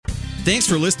Thanks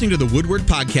for listening to the Woodward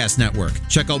Podcast Network.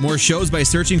 Check out more shows by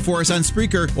searching for us on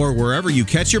Spreaker or wherever you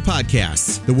catch your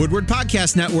podcasts. The Woodward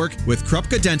Podcast Network with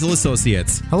Krupka Dental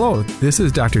Associates. Hello, this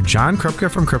is Dr. John Krupka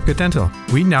from Krupka Dental.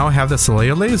 We now have the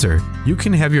Solea laser. You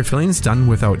can have your fillings done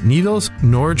without needles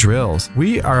nor drills.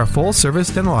 We are a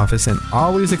full-service dental office and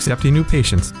always accepting new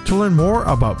patients. To learn more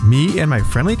about me and my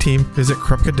friendly team, visit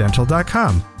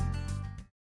krupkadental.com.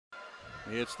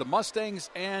 It's the Mustangs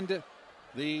and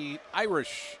the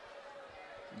Irish.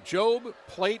 Job,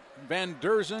 Plate, Van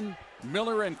Derzen,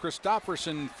 Miller, and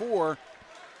Christofferson for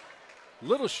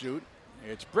Little Chute.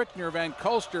 It's Brickner, Van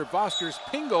Kulster, Vosters,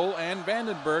 Pingle, and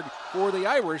Vandenberg for the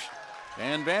Irish.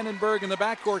 And Vandenberg in the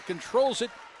backcourt controls it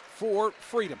for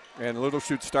Freedom. And Little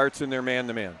Chute starts in their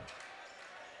man-to-man.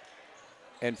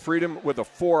 And Freedom with a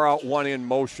 4-out, 1-in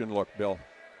motion look, Bill.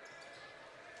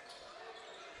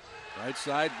 Right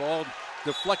side ball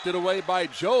deflected away by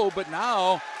Job, but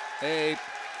now a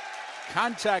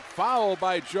contact foul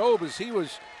by Job as he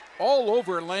was all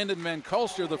over Landon Van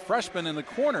Kulster, the freshman in the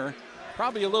corner.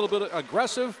 Probably a little bit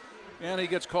aggressive, and he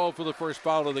gets called for the first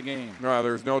foul of the game. No,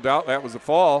 there's no doubt that was a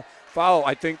foul.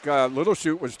 I think Little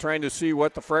Chute was trying to see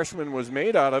what the freshman was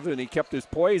made out of, and he kept his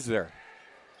poise there.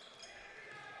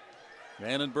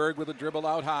 Vandenberg with a dribble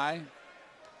out high.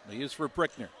 He is for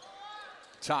Brickner.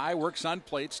 Ty works on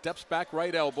Plate, steps back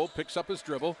right elbow, picks up his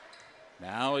dribble.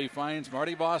 Now he finds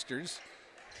Marty Vosters.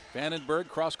 Vandenberg,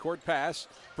 cross-court pass.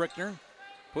 Brickner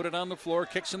put it on the floor,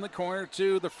 kicks in the corner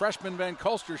to the freshman Van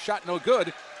Kulster. Shot no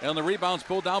good, and the rebound's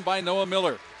pulled down by Noah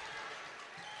Miller.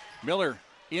 Miller,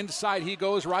 inside he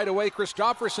goes right away.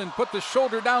 Christofferson put the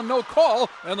shoulder down, no call,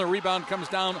 and the rebound comes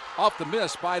down off the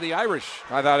miss by the Irish.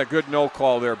 I thought a good no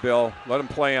call there, Bill. Let him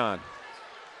play on.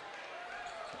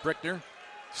 Brickner,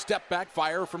 step back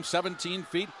fire from 17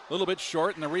 feet, a little bit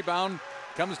short, and the rebound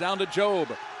comes down to Job.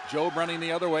 Job running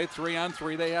the other way,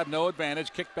 3-on-3. They have no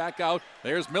advantage. Kick back out.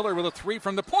 There's Miller with a three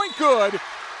from the point. Good.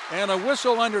 And a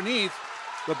whistle underneath.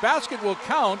 The basket will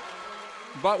count,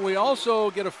 but we also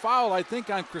get a foul, I think,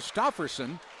 on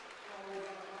Christofferson.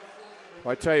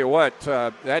 Well, I tell you what,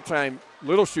 that time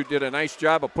Little Chute did a nice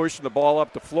job of pushing the ball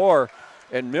up the floor,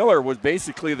 and Miller was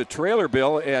basically the trailer,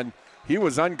 Bill, and he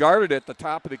was unguarded at the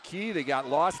top of the key. They got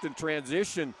lost in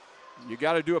transition. You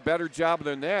got to do a better job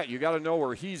than that. You got to know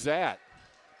where he's at.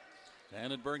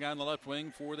 Vandenberg on the left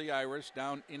wing for the Irish.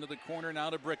 Down into the corner now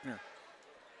to Brickner.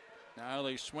 Now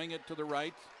they swing it to the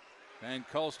right. Van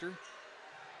Kulster.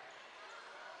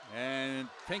 And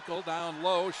Pinkel down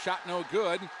low. Shot no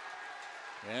good.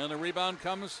 And the rebound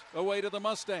comes away to the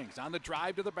Mustangs. On the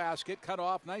drive to the basket. Cut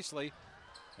off nicely.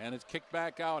 And it's kicked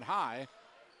back out high.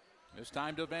 This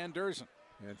time to Van Derzen.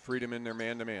 And Freedom in their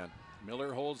man-to-man.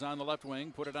 Miller holds on the left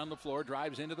wing. Put it on the floor.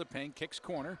 Drives into the paint. Kicks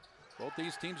corner. Both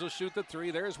these teams will shoot the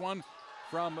three. There's one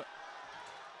from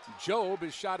Job.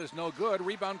 His shot is no good.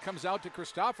 Rebound comes out to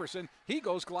Christofferson. He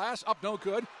goes glass, up no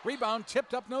good. Rebound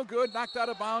tipped up no good. Knocked out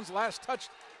of bounds. Last touched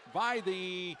by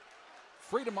the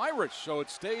Freedom Irish. So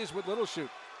it stays with Little Chute.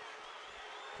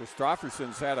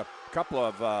 Christofferson's had a couple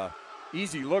of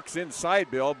easy looks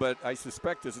inside, Bill, but I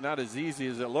suspect it's not as easy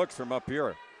as it looks from up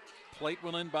here. Plate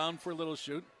will inbound for Little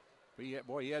Chute. He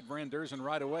had Van Derzen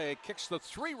right away. Kicks the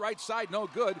three right side, no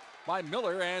good by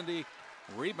Miller, and the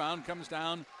rebound comes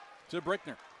down to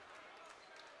Brickner.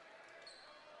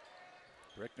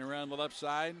 Brickner on the left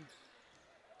side.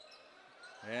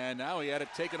 And now he had it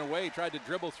taken away. Tried to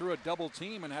dribble through a double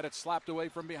team and had it slapped away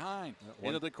from behind.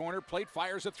 Into the corner. Plate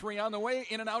fires a three on the way.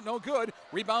 In and out, no good.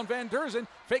 Rebound Van Derzen.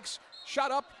 Fakes, shot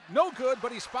up, no good,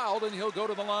 but he's fouled, and he'll go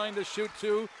to the line to shoot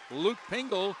two. Luke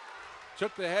Pingle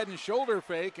took the head and shoulder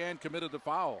fake and committed the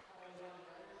foul.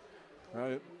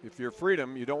 If you're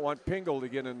Freedom, you don't want Pingle to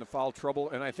get into foul trouble.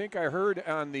 And I think I heard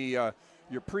on the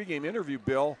your pregame interview,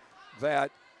 Bill,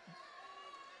 that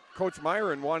Coach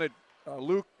Myron wanted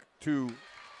Luke to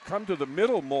come to the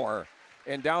middle more.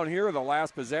 And down here, the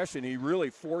last possession, he really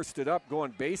forced it up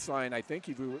going baseline. I think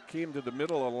if he came to the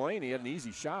middle of the lane, he had an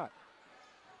easy shot.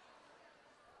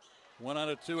 1 out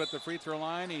of 2 at the free throw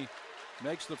line. He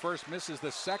makes the first, misses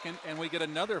the second, and we get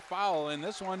another foul. And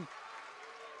this one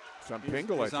it's on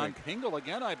Pingle, I think. On Pingle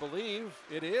again, I believe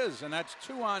it is. And that's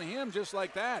 2 on him just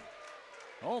like that.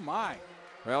 Oh, my.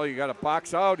 Well, you got to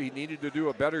box out. He needed to do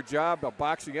a better job of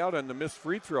boxing out on the missed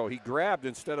free throw. He grabbed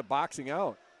instead of boxing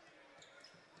out.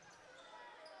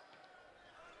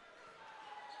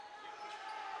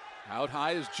 Out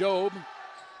high is Job.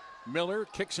 Miller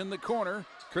kicks in the corner.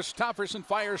 Christofferson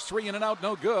fires three in and out,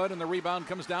 no good, and the rebound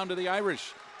comes down to the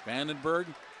Irish. Vandenberg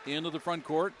into the front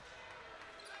court.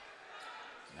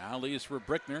 Now leaves for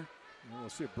Brickner. We'll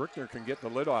see if Brickner can get the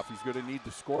lid off. He's going to need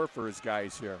to score for his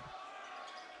guys here.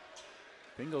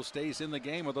 Pingle stays in the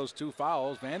game with those 2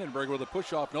 fouls. Vandenberg with a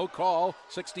push-off, no call.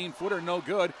 16-footer, no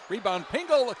good. Rebound,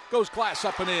 Pingle goes glass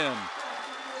up and in.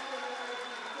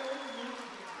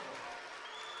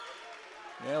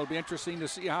 Yeah, it'll be interesting to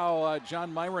see how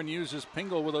John Myron uses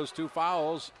Pingle with those 2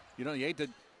 fouls. You hate to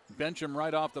bench him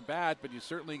right off the bat, but you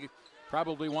certainly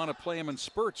probably want to play him in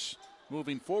spurts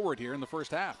moving forward here in the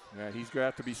first half. Yeah, he's going to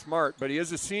have to be smart, but he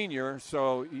is a senior,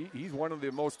 so he's one of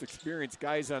the most experienced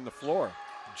guys on the floor.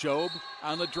 Job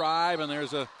on the drive, and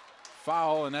there's a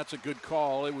foul, and that's a good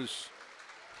call. It was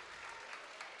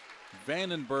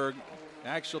Vandenberg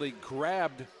actually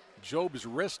grabbed Job's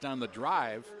wrist on the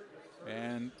drive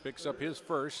and picks up his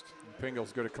first.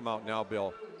 Pingle's going to come out now,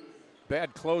 Bill.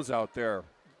 Bad closeout there.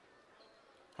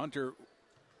 Hunter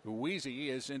Weezy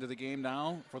is into the game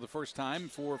now for the first time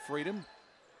for Freedom.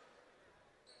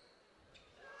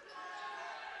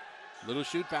 Little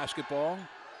Chute basketball.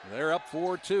 They're up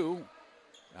 4-2.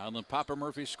 On the Papa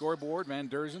Murphy scoreboard, Van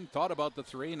Derzen thought about the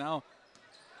 3, now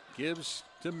gives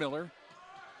to Miller.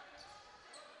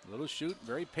 Little Chute,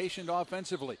 very patient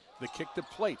offensively. The kick to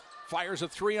plate. Fires a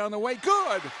 3 on the way.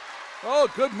 Good!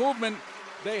 Oh, good movement.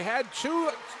 They had 2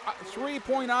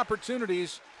 3-point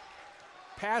opportunities.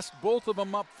 Passed both of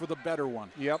them up for the better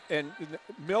one. Yep, and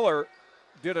Miller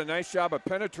did a nice job of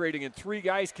penetrating, and 3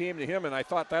 guys came to him, and I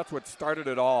thought that's what started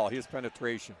it all, his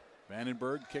penetration.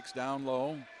 Vandenberg kicks down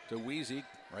low to Weezy.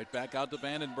 Right back out to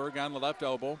Vandenberg on the left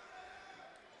elbow.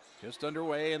 Just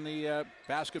underway in the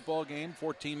basketball game.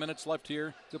 14 minutes left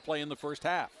here to play in the first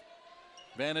half.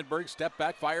 Vandenberg step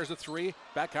back, fires a 3.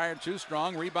 Back iron too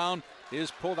strong. Rebound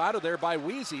is pulled out of there by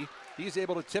Weezy. He's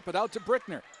able to tip it out to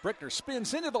Brickner. Brickner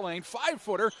spins into the lane,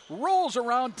 5-footer, rolls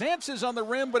around, dances on the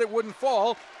rim, but it wouldn't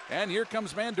fall. And here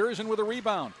comes Van Derzen with a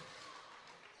rebound.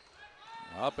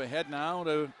 Up ahead now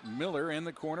to Miller in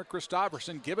the corner.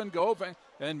 Christopherson, give and go,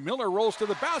 and Miller rolls to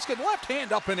the basket, left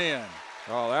hand up and in.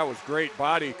 Oh, that was great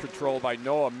body control by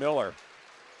Noah Miller.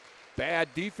 Bad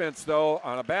defense, though,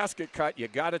 on a basket cut. You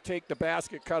got to take the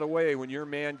basket cut away when your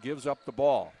man gives up the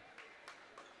ball.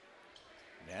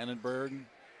 Vandenberg.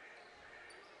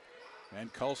 Van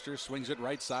Kulster swings it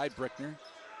right side, Brickner.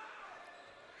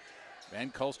 Van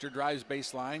Kulster drives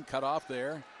baseline, cut off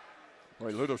there. Boy,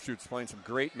 Little Chute's playing some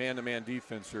great man-to-man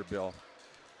defense here, Bill.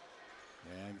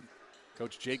 And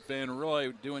Coach Jake Van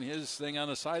Roy doing his thing on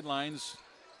the sidelines,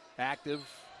 active,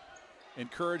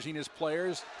 encouraging his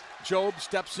players. Job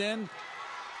steps in.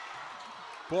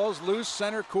 Ball's loose,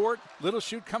 center court. Little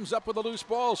Chute comes up with a loose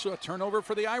ball, so a turnover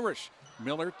for the Irish.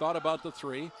 Miller thought about the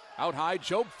 3. Out high,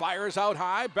 Job fires out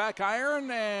high, back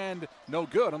iron, and no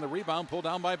good on the rebound, pulled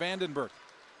down by Vandenberg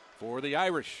for the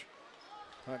Irish.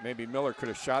 Maybe Miller could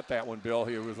have shot that one, Bill.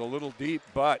 He was a little deep,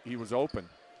 but he was open.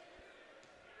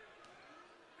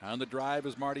 On the drive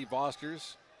is Marty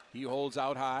Vosters. He holds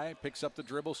out high, picks up the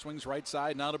dribble, swings right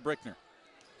side, now to Brickner.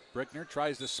 Brickner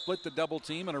tries to split the double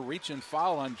team and a reach and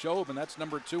foul on Job, and that's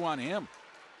number 2 on him.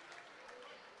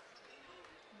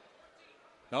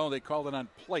 No, they called it on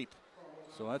plate.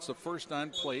 So that's the first on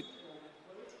plate.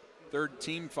 3rd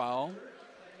team foul.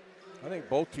 I think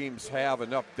both teams have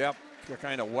enough depth to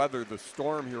kind of weather the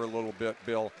storm here a little bit,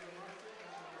 Bill.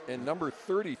 And number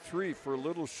 33 for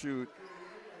Little Chute.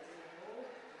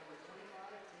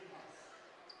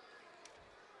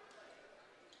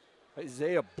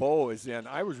 Isaiah Bowe is in.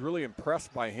 I was really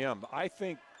impressed by him. I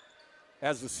think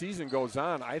as the season goes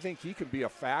on, I think he can be a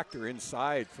factor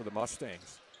inside for the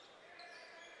Mustangs.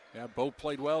 Yeah, Bowe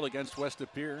played well against West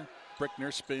Appear.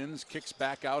 Brickner spins, kicks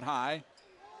back out high.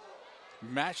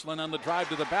 Matchlin on the drive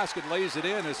to the basket, lays it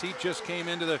in as he just came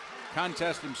into the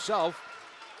contest himself.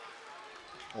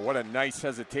 Well, what a nice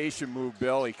hesitation move,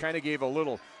 Bill. He kind of gave a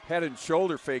little head and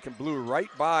shoulder fake and blew right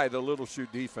by the Little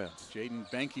Chute defense. Jaden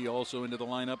Benke also into the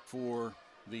lineup for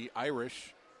the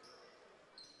Irish.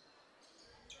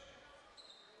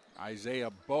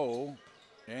 Isaiah Bowe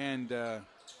and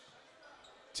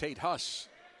Tate Huss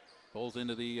both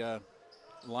into the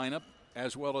lineup,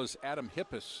 as well as Adam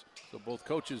Hippis. So both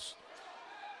coaches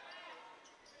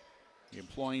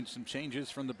employing some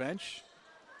changes from the bench.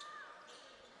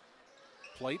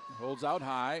 Plate holds out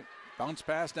high. Bounce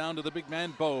pass down to the big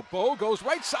man, Bowe. Bowe goes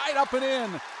right side up and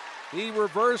in. He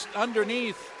reversed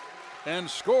underneath and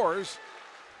scores.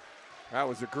 That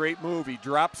was a great move. He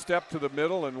drop stepped to the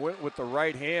middle and went with the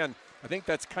right hand. I think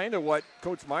that's kind of what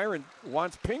Coach Myron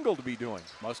wants Pingle to be doing.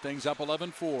 Mustangs up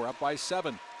 11-4, up by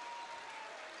 7.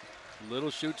 Little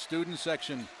Chute student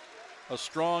section. A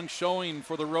strong showing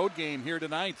for the road game here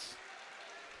tonight.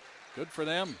 Good for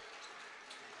them.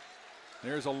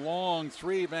 There's a long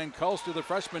 3. Van Kulster, the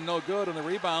freshman, no good, and the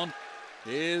rebound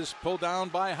is pulled down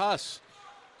by Huss.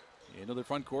 Into the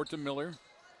front court to Miller.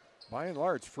 By and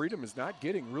large, Freedom is not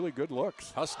getting really good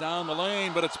looks. Huss down the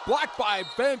lane, but it's blocked by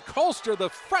Ben Colster, the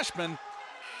freshman.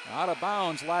 Out of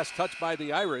bounds, last touch by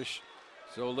the Irish.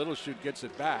 So Little Chute gets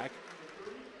it back.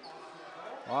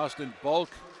 Austin Bulk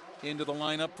into the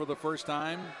lineup for the first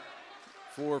time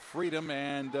for Freedom,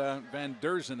 and Van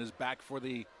Derzen is back for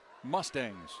the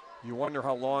Mustangs. You wonder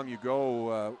how long you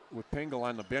go with Pingle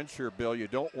on the bench here, Bill. You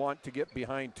don't want to get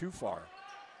behind too far,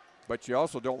 but you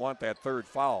also don't want that third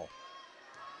foul.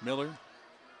 Miller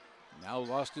now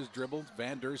lost his dribble.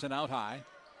 Van Derzen out high.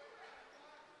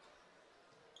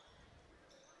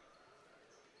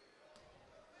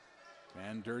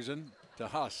 Van Derzen to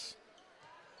Huss.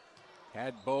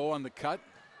 Had Bow on the cut,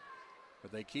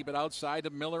 but they keep it outside to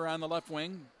Miller on the left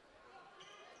wing.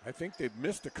 I think they've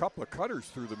missed a couple of cutters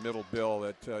through the middle, Bill,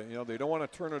 that they don't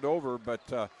want to turn it over,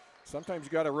 but sometimes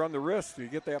you got to run the risk to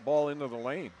get that ball into the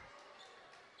lane.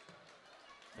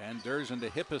 Van Derzen to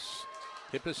Hippus.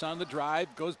 Hippus on the drive,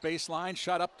 goes baseline,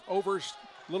 shot up over a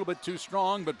little bit too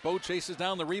strong, but Bow chases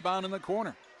down the rebound in the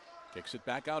corner. Kicks it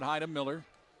back out high to Miller.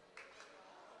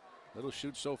 Little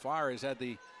Chute so far has had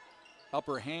the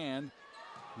upper hand.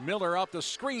 Miller up the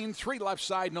screen, 3 left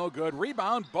side, no good.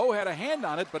 Rebound, Bow had a hand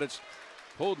on it, but it's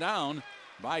pulled down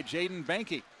by Jaden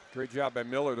Banky. Great job by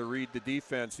Miller to read the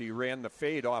defense. He ran the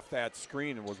fade off that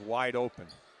screen and was wide open.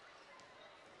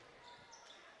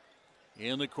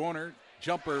 In the corner,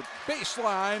 jumper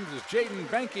baseline is Jaden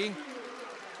Banky.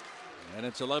 And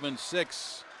it's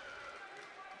 11-6.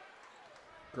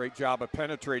 Great job of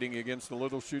penetrating against the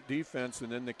Little Chute defense,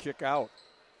 and then the kick out.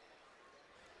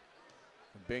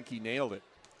 And Banky nailed it.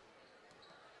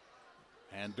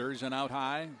 And Derzen out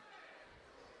high.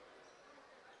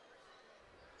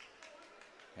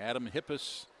 Adam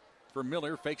Hippus for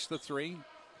Miller, fakes the 3.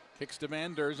 Kicks to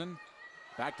Van Derzen.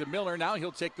 Back to Miller. Now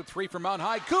he'll take the 3 from out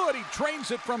high. Good. He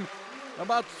drains it from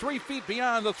about 3 feet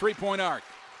beyond the three-point arc.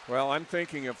 Well, I'm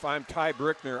thinking if I'm Ty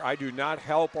Brickner, I do not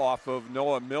help off of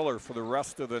Noah Miller for the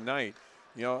rest of the night.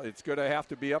 It's going to have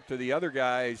to be up to the other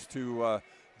guys to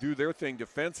do their thing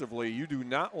defensively. You do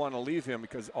not want to leave him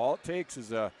because all it takes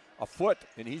is a foot,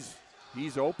 and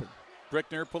he's open.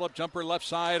 Brickner pull-up jumper left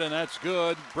side, and that's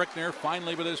good. Brickner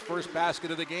finally with his first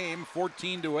basket of the game,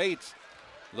 14-8.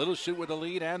 Little Chute with the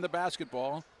lead and the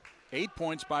basketball. 8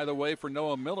 points, by the way, for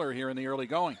Noah Miller here in the early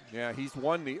going. Yeah, he's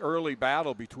won the early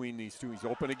battle between these two. He's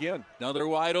open again. Another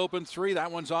wide open 3. That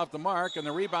one's off the mark, and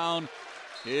the rebound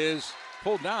is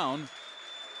pulled down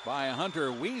by Hunter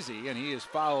Weezy, and he is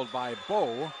fouled by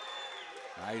Bow.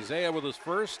 Isaiah with his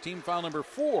first, team foul number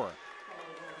 4.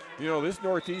 This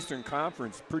Northeastern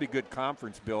Conference, pretty good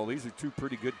conference, Bill. These are 2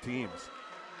 pretty good teams.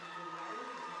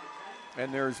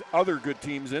 And there's other good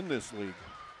teams in this league.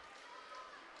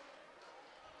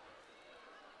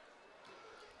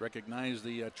 Recognize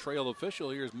the trail official.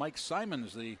 Here's Mike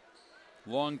Simons, the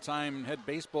longtime head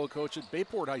baseball coach at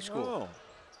Bayport High School. Oh.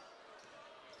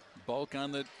 Bulk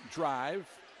on the drive.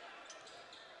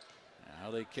 Now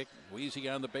they kick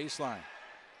Weezy on the baseline.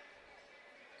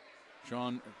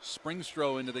 Sean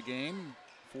Springstrow into the game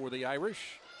for the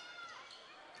Irish.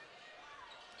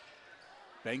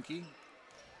 Banky.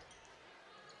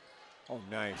 Oh,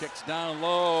 nice. Kicks down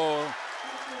low.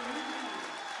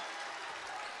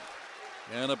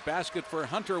 And a basket for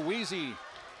Hunter Weezy.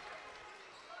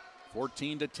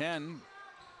 14-10.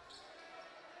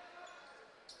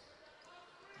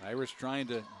 Irish trying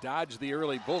to dodge the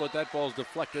early bullet. That ball's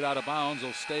deflected out of bounds.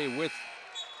 Will stay with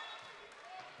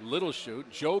Little Chute.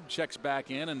 Job checks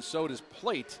back in, and so does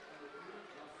Plate.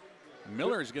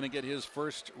 Miller's going to get his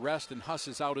first rest, and Huss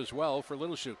is out as well for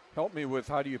Little Chute. Help me with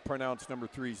how do you pronounce number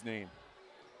 3's name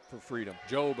for Freedom?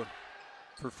 Job.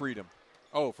 For Freedom.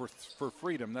 Oh, for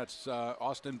Freedom, that's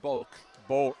Austin Bulk.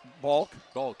 Bulk?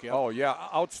 Bulk, yeah. Oh, yeah.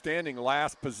 Outstanding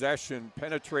last possession,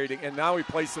 penetrating, and now he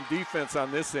plays some defense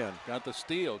on this end. Got the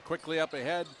steal. Quickly up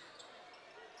ahead.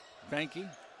 Banky.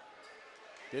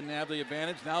 Didn't have the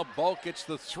advantage. Now Bulk gets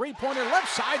the three-pointer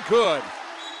left side. Good.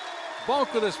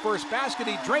 Bulk with his first basket.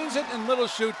 He drains it, and Little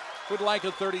Chute would like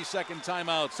a 30-second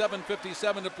timeout.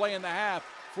 7:57 to play in the half.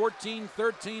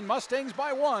 14-13. Mustangs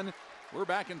by 1. We're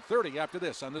back in 30 after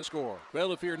this on The Score.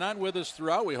 Well, if you're not with us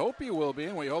throughout, we hope you will be,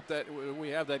 and we hope that we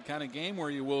have that kind of game where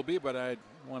you will be. But I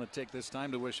want to take this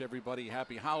time to wish everybody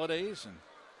happy holidays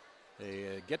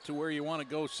and get to where you want to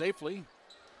go safely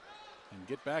and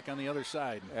get back on the other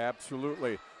side.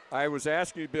 Absolutely. I was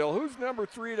asking you, Bill, who's number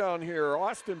 3 down here?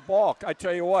 Austin Bulk. I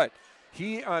tell you what,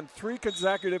 he on 3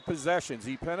 consecutive possessions,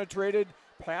 he penetrated,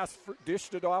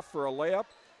 dished it off for a layup,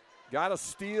 got a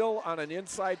steal on an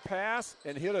inside pass,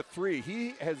 and hit a 3.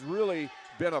 He has really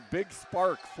been a big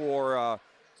spark for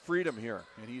Freedom here.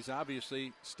 And he's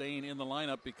obviously staying in the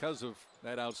lineup because of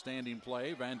that outstanding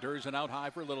play. Van Derzen out high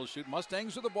for Little Chute.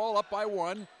 Mustangs with the ball up by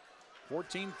 1.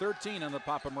 14-13 on the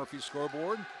Papa Murphy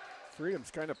scoreboard.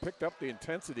 Freedom's kind of picked up the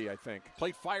intensity, I think.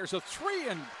 Plate fires a 3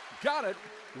 and got it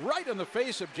right in the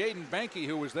face of Jaden Banky,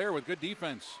 who was there with good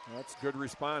defense. That's good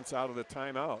response out of the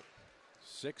timeout.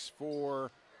 6-4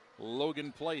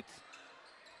 Logan Plate.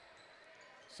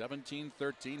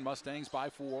 17-13, Mustangs by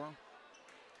 4.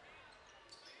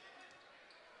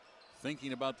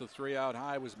 Thinking about the 3 out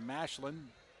high was Mashlin.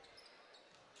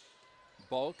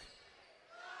 Bulk.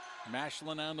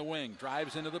 Mashlin on the wing,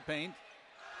 drives into the paint.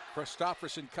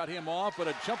 Christofferson cut him off, but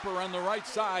a jumper on the right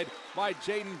side by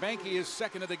Jaden Banky is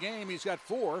second of the game. He's got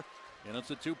 4, and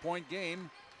it's a 2-point game.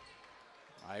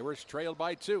 Irish trailed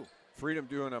by 2. Freedom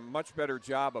doing a much better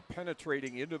job of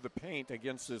penetrating into the paint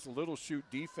against this Little Chute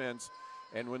defense.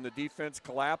 And when the defense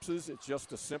collapses, it's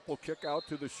just a simple kick out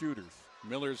to the shooters.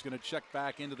 Miller's going to check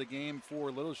back into the game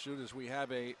for Little Chute as we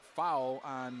have a foul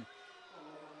on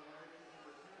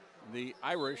the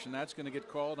Irish, and that's going to get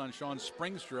called on Sean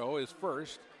Springstrow, his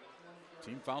first.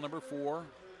 Team foul number 4.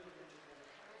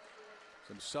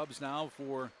 Some subs now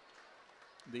for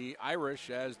the Irish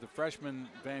as the freshman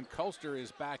Van Kulster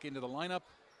is back into the lineup.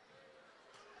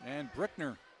 And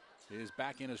Brickner is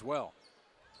back in as well.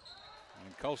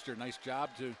 And Kulster, nice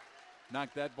job to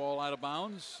knock that ball out of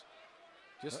bounds.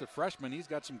 Just a freshman, he's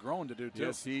got some growing to do too.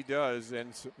 Yes, he does,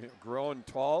 and growing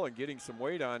tall and getting some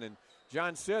weight on. And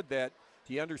John said that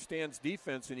he understands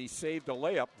defense, and he saved a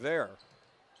layup there.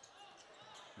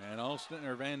 And Alston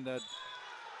or Van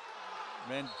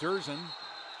Derzen,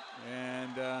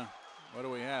 and what do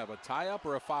we have? A tie-up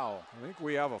or a foul? I think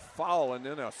we have a foul and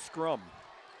then a scrum.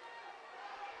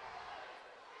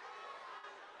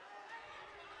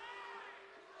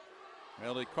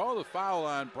 Well, they call the foul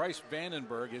on Bryce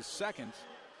Vandenberg, his second.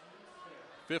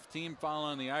 15 foul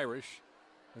on the Irish.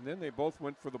 And then they both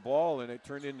went for the ball, and it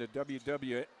turned into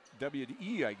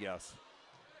WWE, I guess.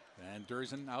 Van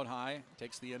Derzen out high,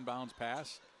 takes the inbounds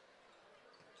pass.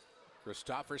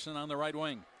 Christofferson on the right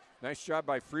wing. Nice job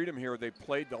by Freedom here. They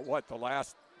played the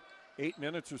last 8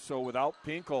 minutes or so without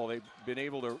Pinkel. They've been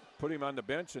able to put him on the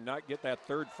bench and not get that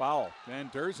third foul. Van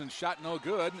Derzen shot no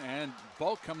good, and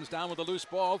Bulk comes down with a loose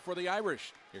ball for the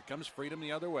Irish. Here comes Freedom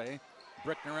the other way.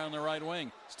 Brickner on the right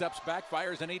wing. Steps back,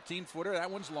 fires an 18-footer.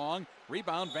 That one's long.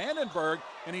 Rebound, Vandenberg,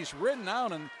 and he's ridden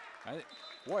out. And,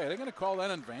 boy, are they going to call that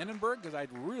on Vandenberg? Because I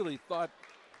really thought,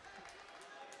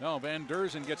 no, Van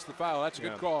Derzen gets the foul. That's a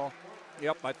good call.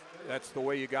 Yep, that's the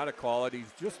way you got to call it.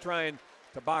 He's just trying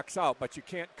to box out, but you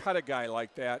can't cut a guy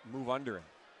like that and move under him.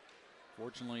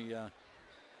 Fortunately,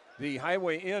 the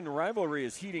Highway Inn rivalry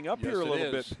is heating up here a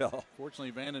little bit, Bill.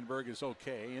 Fortunately, Vandenberg is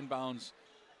okay. Inbounds,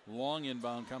 long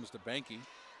inbound comes to Banky.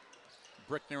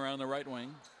 Brickner on the right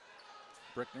wing.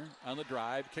 Brickner on the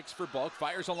drive, kicks for Bulk,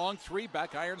 fires a long 3,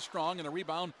 back iron strong, and the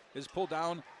rebound is pulled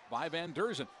down by Van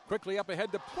Derzen. Quickly up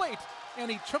ahead to Plate,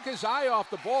 and he took his eye off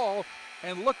the ball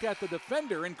and looked at the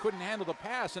defender and couldn't handle the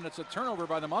pass, and it's a turnover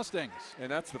by the Mustangs.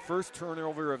 And that's the first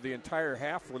turnover of the entire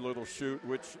half for Little Chute,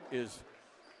 which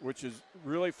is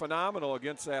really phenomenal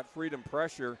against that Freedom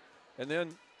pressure. And then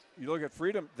you look at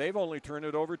Freedom, they've only turned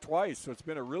it over twice, so it's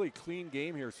been a really clean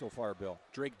game here so far, Bill.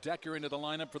 Drake Decker into the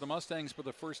lineup for the Mustangs for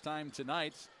the first time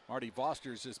tonight. Marty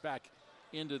Vosters is back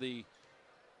into the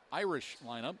Irish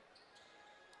lineup.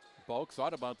 Bulk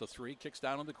thought about the 3, kicks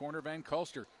down in the corner. Van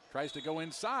Kulster tries to go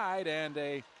inside, and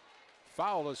a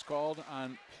foul is called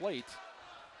on Plate.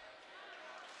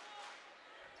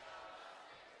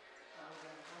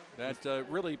 That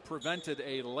really prevented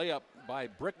a layup by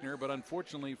Brickner, but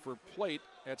unfortunately for Plate,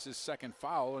 that's his second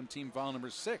foul and team foul number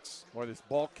 6. Boy, this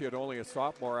Bulk kid, only a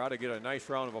sophomore, ought to get a nice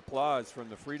round of applause from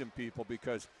the Freedom people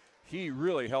because he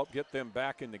really helped get them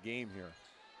back in the game here.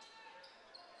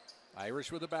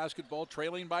 Irish with the basketball,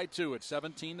 trailing by 2 at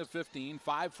 17-15.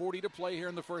 5:40 to play here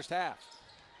in the first half.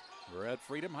 We're at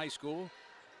Freedom High School.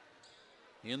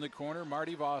 In the corner,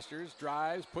 Marty Vosters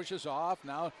drives, pushes off,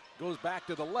 now goes back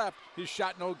to the left. His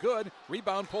shot no good.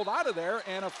 Rebound pulled out of there,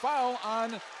 and a foul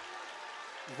on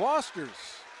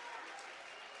Vosters.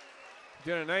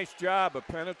 Did a nice job of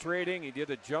penetrating. He did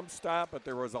a jump stop, but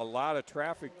there was a lot of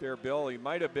traffic there, Bill. He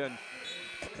might have been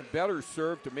better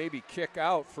served to maybe kick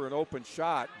out for an open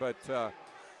shot, but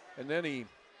and then he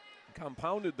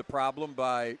compounded the problem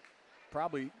by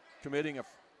probably committing a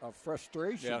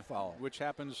frustration foul. Which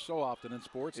happens so often in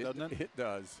sports, doesn't it? It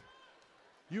does.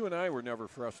 You and I were never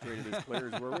frustrated as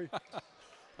players, were we?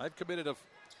 I've committed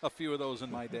a few of those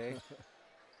in my day.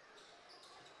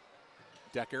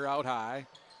 Decker out high.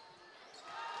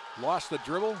 Lost the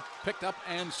dribble, picked up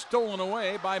and stolen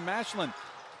away by Mashlin.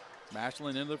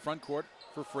 Maslin into the front court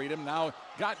for Freedom. Now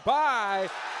got by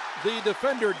the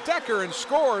defender Decker and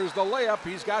scores the layup.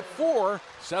 He's got 4,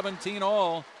 17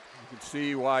 all. You can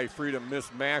see why Freedom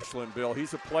missed Maslin, Bill.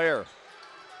 He's a player.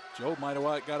 Job might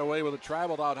have got away with a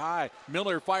travel out high.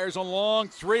 Miller fires a long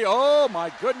 3. Oh,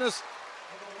 my goodness.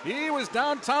 He was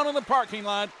downtown in the parking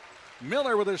lot.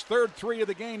 Miller with his 3rd 3 of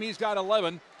the game. He's got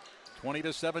 11.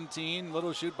 20-17.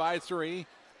 Little shoot by 3.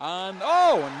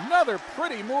 Another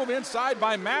pretty move inside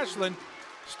by Maslin.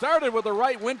 Started with the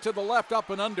right, went to the left, up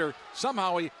and under.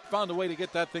 Somehow he found a way to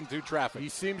get that thing through traffic. He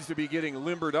seems to be getting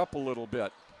limbered up a little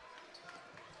bit.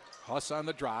 Huss on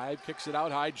the drive, kicks it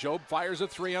out high. Job fires a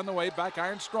 3 on the way, back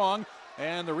iron strong.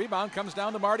 And the rebound comes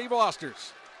down to Marty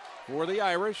Vosters for the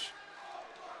Irish.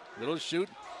 Little shoot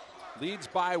leads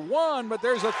by 1, but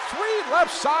there's a 3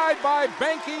 left side by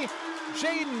Banky.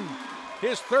 Jaden,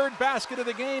 his 3rd basket of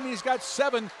the game. He's got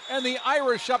 7, and the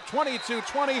Irish up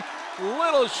 22-20.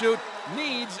 Little shoot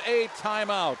needs a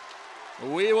timeout.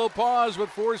 We will pause with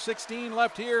 4:16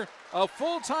 left here. A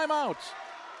full timeout.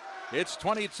 It's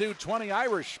 22-20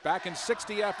 Irish, back in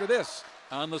 60 after this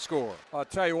on the score. I'll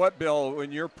tell you what, Bill,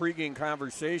 in your pregame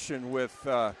conversation with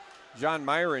John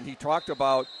Myron, he talked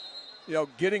about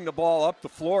getting the ball up the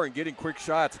floor and getting quick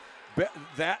shots.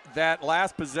 That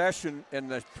last possession and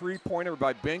the three-pointer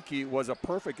by Benke was a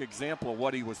perfect example of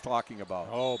what he was talking about.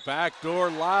 Oh, backdoor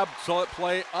lob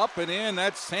play up and in.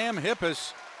 That's Sam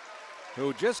Hippis,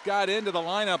 who just got into the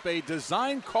lineup. A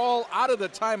design call out of the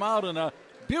timeout and a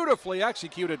beautifully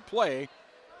executed play.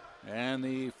 And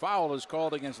the foul is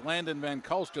called against Landon Van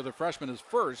Kulster. The freshman is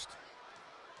first.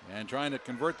 And trying to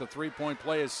convert the three-point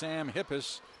play is Sam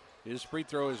Hippis. His free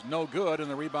throw is no good, and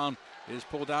the rebound is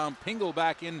pulled down. Pingle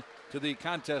back into the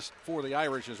contest for the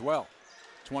Irish as well.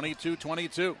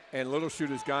 22-22. And Little Shoot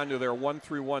has gone to their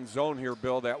 1-3-1 zone here,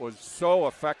 Bill. That was so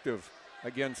effective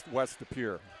against West De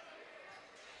Pere.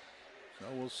 So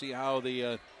we'll see how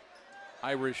the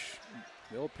Irish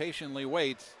will patiently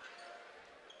wait.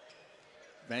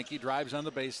 Banky drives on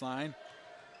the baseline.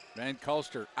 Van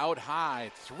Kulster out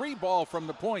high. 3 ball from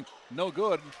the point. No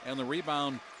good. And the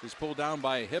rebound is pulled down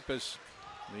by Hippis.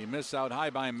 The miss out high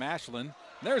by Maslin.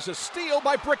 There's a steal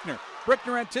by Brickner.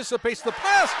 Brickner anticipates the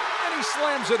pass, and he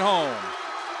slams it home.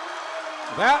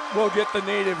 That will get the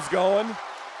natives going.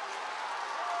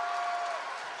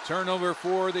 Turnover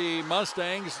for the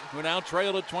Mustangs, who now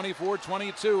trail at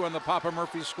 24-22 on the Papa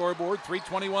Murphy scoreboard.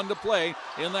 3:21 to play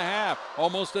in the half.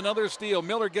 Almost another steal.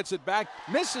 Miller gets it back,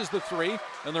 misses the 3,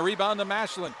 and the rebound to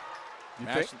Maslin.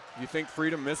 You think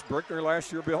Freedom missed Brickner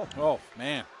last year, Bill? Oh,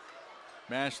 man.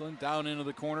 Maslin down into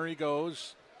the corner he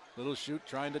goes. Little shoot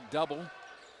trying to double.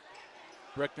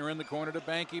 Brickner in the corner to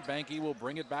Banky. Banky will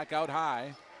bring it back out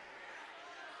high.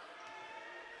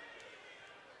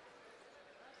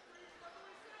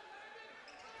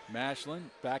 Maslin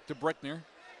back to Brickner.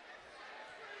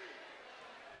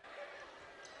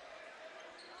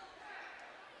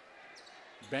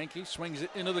 Banky swings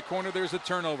it into the corner. There's a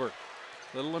turnover.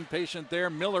 Little impatient there.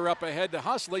 Miller up ahead to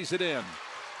Huss, lays it in.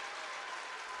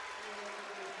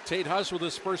 Tate Huss with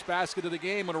his first basket of the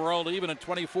game, and we're all even at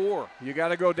 24. You got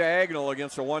to go diagonal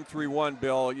against a 1-3-1,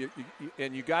 Bill,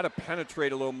 and you got to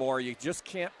penetrate a little more. You just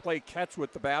can't play catch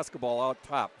with the basketball out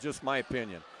top, just my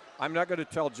opinion. I'm not going to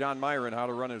tell John Myron how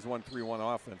to run his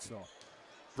 1-3-1 offense, though.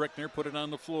 Brickner put it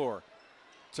on the floor.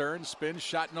 Turn, spin,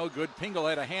 shot no good. Pingle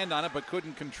had a hand on it but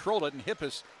couldn't control it, and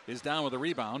Hippis is down with a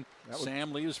rebound.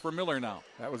 Sam leaves for Miller now.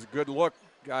 That was a good look.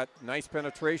 Got nice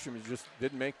penetration, but just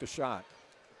didn't make the shot.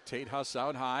 Tate Huss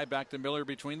out high, back to Miller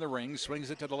between the rings,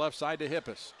 swings it to the left side to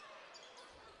Hippis.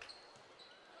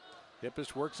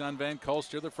 Hippis works on Van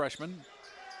Kulster, the freshman.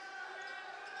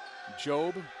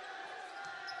 Job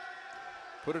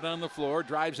put it on the floor,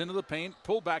 drives into the paint,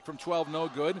 pulled back from 12, no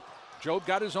good. Job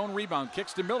got his own rebound,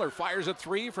 kicks to Miller, fires a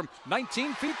 3 from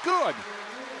 19 feet, good.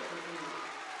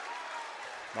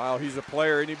 Wow, he's a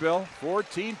player, isn't he, Bill?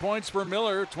 14 points for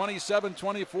Miller,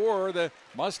 27-24. The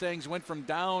Mustangs went from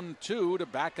down 2 to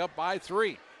back up by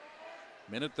 3.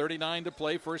 Minute 39 to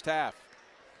play, first half.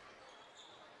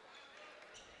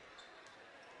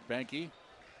 Banky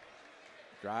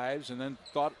drives and then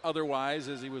thought otherwise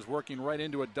as he was working right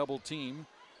into a double team.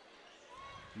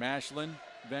 Maslin,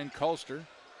 Van Kulster,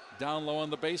 down low on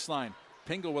the baseline.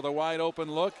 Pingle with a wide open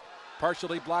look.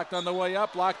 Partially blocked on the way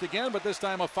up, blocked again, but this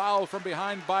time a foul from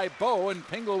behind by Bowe, and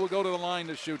Pingle will go to the line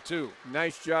to shoot 2.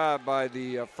 Nice job by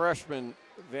the freshman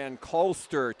Van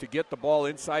Kulster to get the ball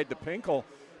inside to Pingle.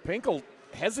 Pingle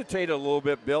hesitated a little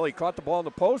bit, Bill. He caught the ball in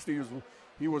the post.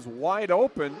 He was wide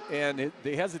open, and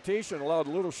the hesitation allowed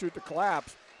Little Shoot to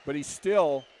collapse, but he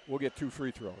still will get 2 free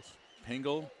throws.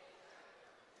 Pingle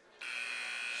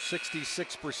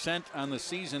 66% on the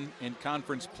season in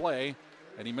conference play,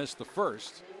 and he missed the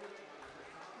first.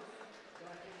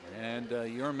 And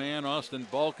your man, Austin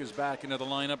Bulk, is back into the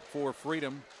lineup for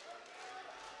Freedom.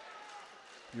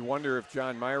 You wonder if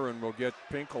John Myron will get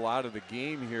Pinkel out of the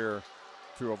game here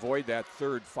to avoid that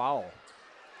third foul.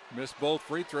 Missed both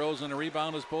free throws, and a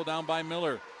rebound is pulled down by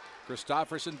Miller.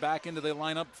 Christopherson back into the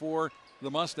lineup for the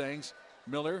Mustangs.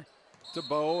 Miller to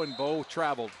Bo, and Bo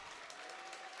traveled.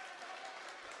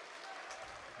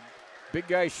 Big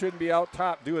guy shouldn't be out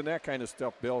top doing that kind of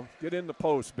stuff, Bill. Get in the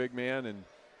post, big man, and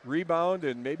rebound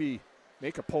and maybe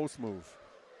make a post move.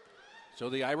 So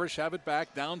the Irish have it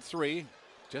back, down 3.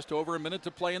 Just over a minute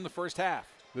to play in the first half.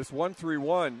 This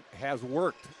 1-3-1 has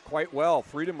worked quite well.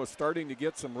 Freedom was starting to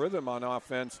get some rhythm on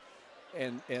offense,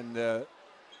 and the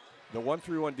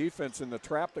 1-3-1 defense and the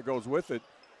trap that goes with it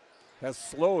has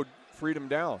slowed Freedom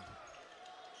down.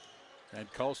 And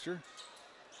Culster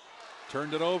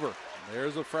turned it over.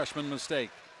 There's a freshman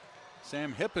mistake.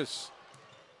 Sam Hippis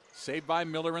saved by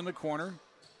Miller in the corner.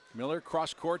 Miller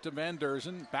cross court to Van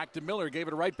Derzen. Back to Miller. Gave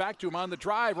it right back to him on the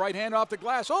drive. Right hand off the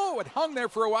glass. Oh, it hung there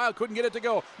for a while. Couldn't get it to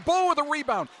go. Bo with a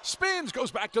rebound. Spins.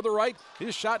 Goes back to the right.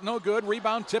 His shot no good.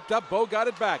 Rebound tipped up. Bo got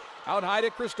it back. Out high to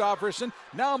Christopherson.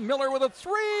 Now Miller with a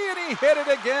 3, and he hit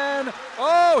it again.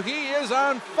 Oh, he is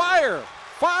on fire.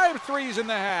 5 threes in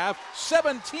the half.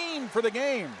 17 for the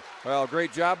game. Well,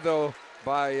 great job, though,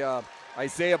 by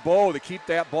Isaiah Bo to keep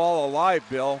that ball alive,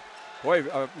 Bill. Boy,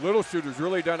 Little Shooter's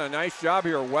really done a nice job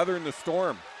here weathering the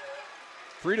storm.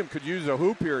 Freedom could use a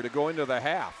hoop here to go into the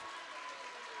half.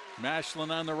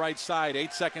 Mashlin on the right side.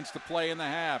 8 seconds to play in the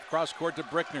half. Cross court to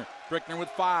Brickner. Brickner with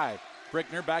 5.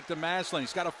 Brickner back to Mashlin.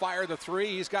 He's got to fire the 3.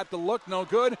 He's got the look. No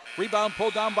good. Rebound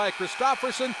pulled down by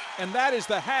Christopherson. And that is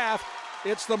the half.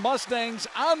 It's the Mustangs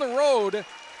on the road,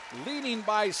 leading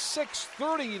by 6,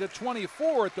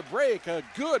 30-24 at the break. A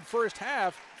good first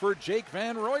half for Jake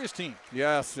Van Roy's team.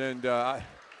 Yes, and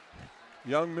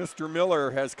young Mr. Miller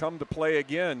has come to play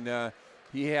again.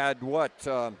 He had,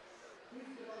 20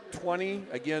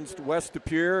 against West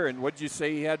DePere, and what did you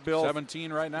say he had, Bill?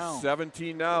 17 right now.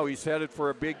 17 now. He's headed for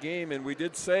a big game, and we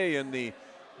did say in the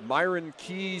Myron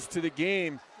keys to the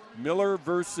game, Miller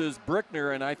versus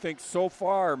Brickner, and I think so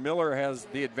far Miller has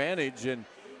the advantage, and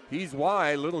he's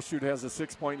why Little Chute has a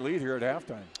 6-point lead here at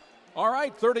halftime. All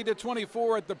right,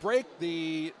 30-24 at the break.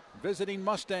 The visiting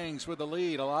Mustangs with the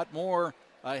lead. A lot more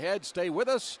ahead. Stay with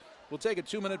us. We'll take a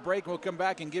 2-minute break. We'll come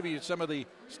back and give you some of the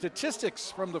statistics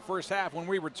from the first half when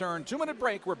we return. 2-minute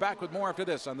break. We're back with more after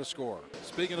this on The Score.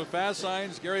 Speaking of Fast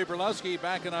Signs, Gary Berleski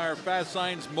back in our Fast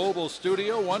Signs mobile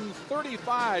studio.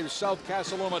 135 South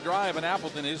Casaloma Drive in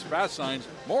Appleton is Fast Signs.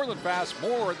 More than fast,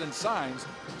 more than signs.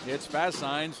 It's Fast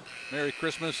Signs. Merry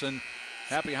Christmas and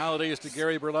happy holidays to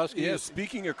Gary Berleski. Yeah,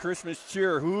 speaking of Christmas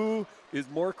cheer, who is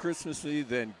more Christmassy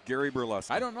than Gary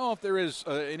Berleski? I don't know if there is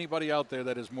anybody out there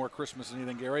that is more Christmassy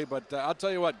than Gary, but I'll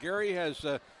tell you what, Gary has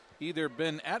either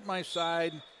been at my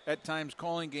side at times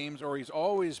calling games, or he's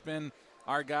always been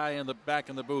our guy in the back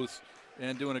in the booth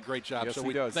and doing a great job. Yes, so he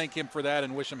we does. thank him for that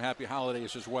and wish him happy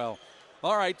holidays as well.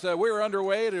 All right, we're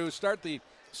underway to start the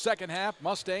second half.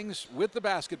 Mustangs with the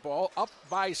basketball, up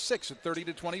by 6 at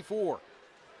 30-24.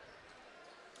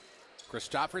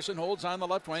 Christopherson holds on the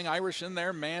left wing. Irish in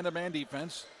there, man-to-man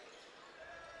defense.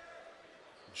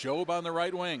 Jobe on the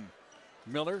right wing.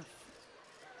 Miller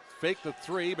faked the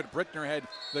 3, but Brickner had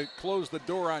closed the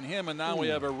door on him, and now we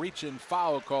have a reach-in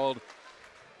foul called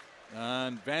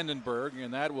on Vandenberg,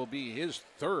 and that will be his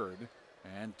 3rd,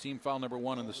 and team foul number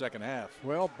 1 in the second half.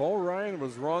 Well, Bo Ryan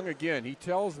was wrong again. He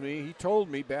told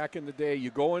me back in the day, you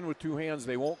go in with 2 hands,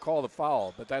 they won't call the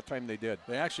foul, but that time they did.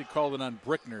 They actually called it on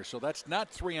Brickner, so that's not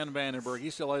 3 on Vandenberg. He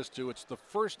still has 2. It's the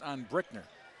first on Brickner.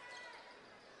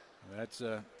 That's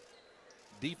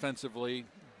defensively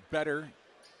better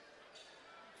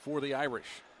for the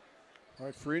Irish.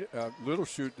 All right, Little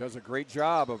Chute does a great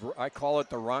job of, I call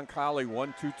it the Roncalli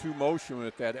 1-2-2 motion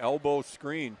with that elbow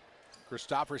screen.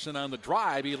 Christopherson on the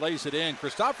drive. He lays it in.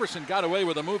 Christopherson got away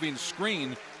with a moving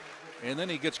screen, and then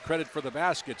he gets credit for the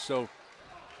basket. So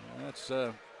that's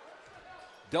a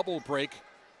double break.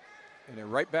 And they're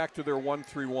right back to their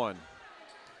 1-3-1.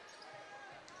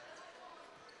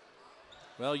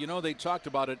 Well, you know, they talked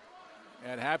about it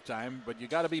at halftime, but you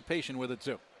got to be patient with it,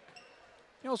 too.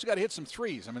 You also got to hit some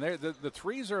threes. I mean, the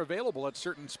threes are available at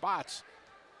certain spots.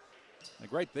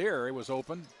 Like right there, it was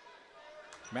open.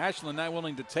 Mashlin not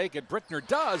willing to take it. Brickner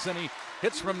does, and he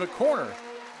hits from the corner.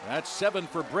 That's 7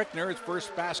 for Brickner. His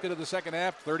first basket of the second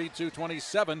half,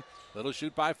 32-27. Little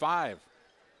Chute by 5.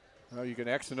 Well, you can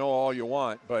X and O all you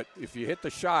want, but if you hit the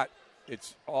shot,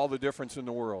 it's all the difference in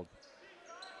the world.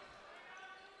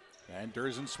 Van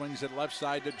Derzen swings it left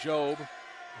side to Job.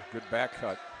 Good back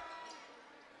cut.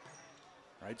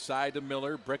 Right side to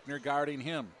Miller. Brickner guarding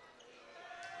him.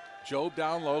 Job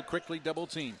down low, quickly double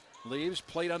team. Leaves,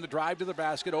 plate on the drive to the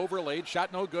basket, overlaid,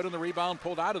 shot no good, and the rebound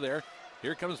pulled out of there.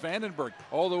 Here comes Vandenberg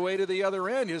all the way to the other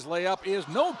end. His layup is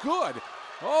no good.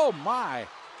 Oh, my.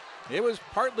 It was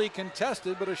partly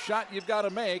contested, but a shot you've got to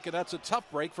make, and that's a tough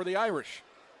break for the Irish.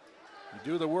 You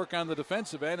do the work on the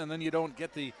defensive end, and then you don't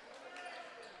get the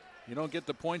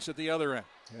points at the other end.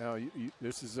 Yeah,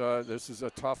 this is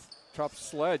a tough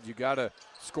sled. You got to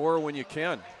score when you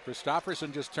can.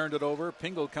 Christopherson just turned it over.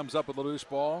 Pingle comes up with a loose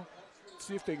ball.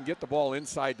 See if they can get the ball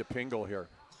inside to Pingle here.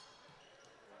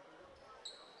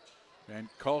 Van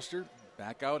Kulster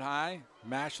back out high.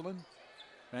 Mashlin.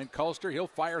 Van Kulster, he'll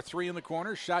fire three in the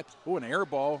corner. Shot, an air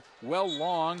ball, well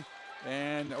long.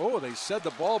 And, they said the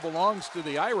ball belongs to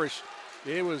the Irish.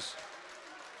 It was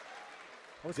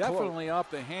definitely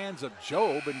off the hands of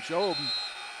Job. And Job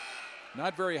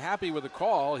not very happy with the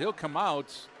call. He'll come out,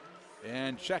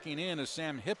 and checking in is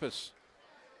Sam Hippis.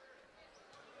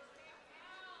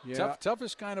 Yeah.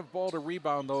 Toughest kind of ball to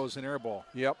rebound those in air ball.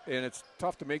 Yep, and it's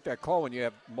tough to make that call when you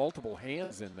have multiple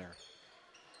hands in there.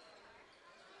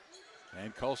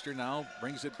 And Kulster now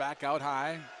brings it back out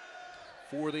high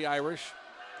for the Irish.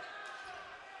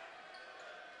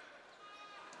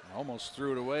 Almost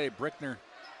threw it away. Brickner,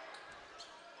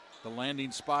 the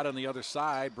landing spot on the other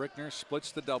side. Brickner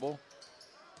splits the double.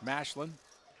 Mashlin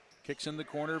kicks in the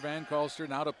corner. Van Kulster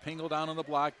now to Pingle down on the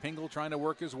block. Pingle trying to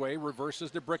work his way. Reverses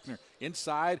to Brickner.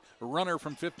 Inside, a runner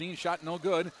from 15. Shot no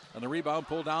good. And the rebound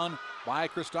pulled down by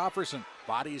Christopherson.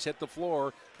 Bodies hit the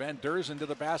floor. Van Derzen to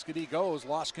the basket he goes.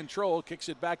 Lost control. Kicks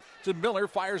it back to Miller.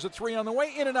 Fires a three on the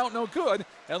way. In and out, no good.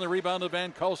 And the rebound of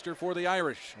Van Kulster for the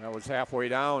Irish. That was halfway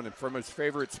down and from his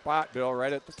favorite spot, Bill,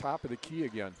 right at the top of the key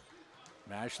again.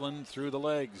 Mashlin through the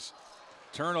legs.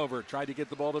 Turnover. Tried to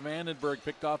get the ball to Vandenberg.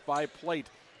 Picked off by Plate.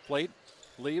 Plate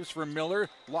leaves for Miller.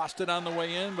 Lost it on the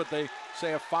way in, but they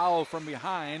say a foul from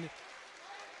behind.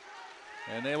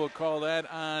 And they will call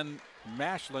that on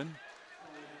Mashlin.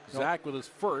 Zach with his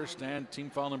first and team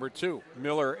foul number 2.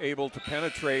 Miller able to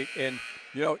penetrate, and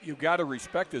you got to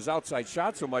respect his outside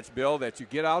shot so much, Bill, that you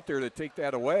get out there to take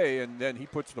that away, and then he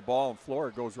puts the ball on the floor.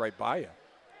 It goes right by you.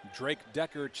 Drake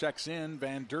Decker checks in.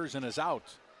 Van Derzen is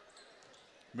out.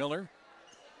 Miller,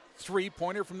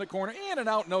 three-pointer from the corner, in and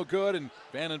out, no good, and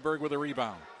Vandenberg with a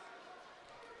rebound.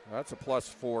 That's a plus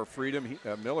for Freedom.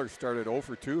 Miller started 0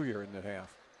 for 2 here in the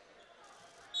half.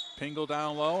 Pingle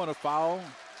down low and a foul.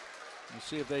 We'll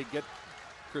see if they get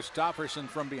Christopherson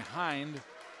from behind,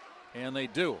 and they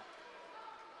do.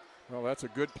 Well, that's a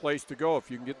good place to go.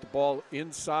 If you can get the ball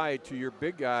inside to your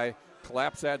big guy,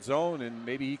 collapse that zone, and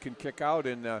maybe he can kick out,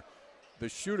 and the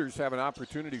shooters have an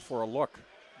opportunity for a look.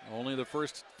 Only the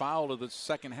first foul of the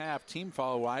second half, team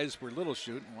foul-wise, for Little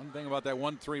Chute. One thing about that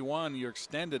 1-3-1, you're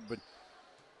extended, but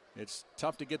it's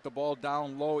tough to get the ball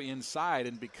down low inside,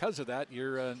 and because of that,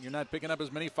 you're not picking up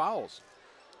as many fouls.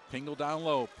 Pingle down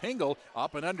low. Pingle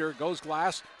up and under, goes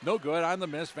glass, no good on the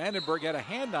miss. Vandenberg had a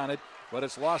hand on it, but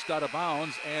it's lost out of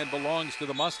bounds and belongs to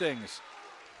the Mustangs.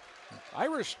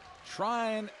 Irish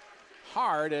trying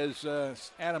hard as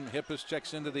Adam Hippis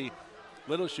checks into the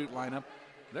Little Chute lineup.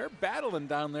 They're battling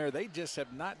down there. They just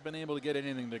have not been able to get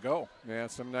anything to go. Yeah,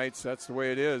 some nights that's the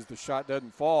way it is. The shot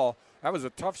doesn't fall. That was a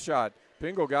tough shot.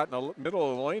 Pingle got in the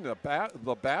middle of the lane.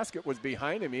 The basket was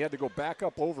behind him. He had to go back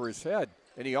up over his head,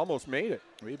 and he almost made it.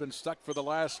 We've been stuck for the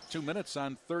last 2 minutes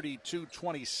on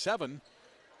 32-27.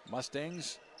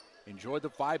 Mustangs enjoyed the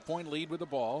 5-point lead with the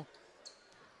ball.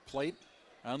 Plate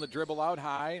on the dribble out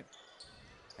high.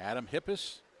 Adam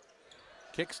Hippis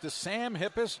kicks to Sam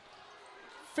Hippis.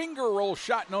 Finger roll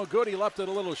shot, no good. He left it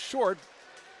a little short.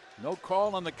 No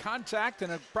call on the contact,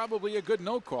 and probably a good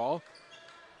no call.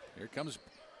 Here comes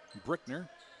Brickner.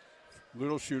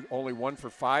 Little Chute only 1 for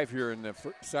 5 here in the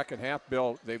second half,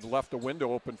 Bill. They've left a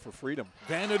window open for Freedom.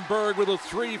 Vandenberg with a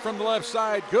three from the left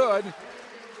side. Good.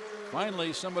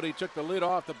 Finally, somebody took the lid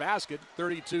off the basket.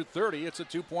 32-30. It's a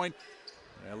 2-point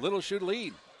Little Chute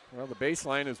lead. Well, the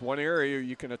baseline is one area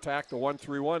you can attack the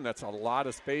 1-3-1. That's a lot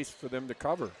of space for them to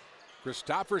cover.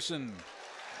 Christopherson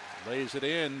lays it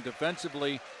in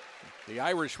defensively. The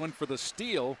Irish went for the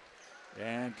steal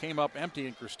and came up empty,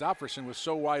 and Christopherson was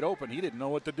so wide open he didn't know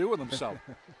what to do with himself.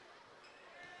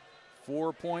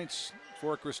 4 points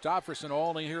for Christopherson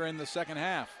only here in the second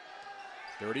half.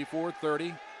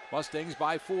 34-30. Mustangs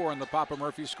by 4 on the Papa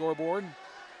Murphy scoreboard.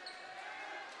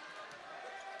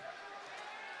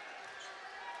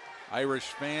 Irish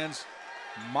fans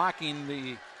mocking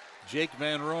the Jake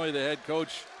Van Roy, the head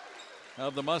coach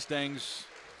of the Mustangs.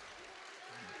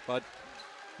 But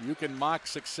You can mock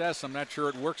success. I'm not sure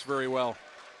it works very well.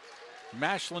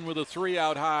 Mashlin with a 3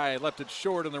 out high. Left it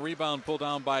short, and the rebound pulled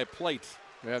down by Plate.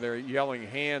 Yeah, they're yelling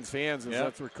hands, hands, and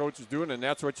that's what coach is doing, and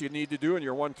that's what you need to do in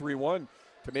your 1-3-1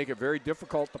 to make it very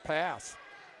difficult to pass.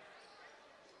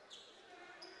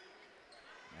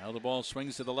 Now the ball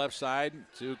swings to the left side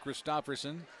to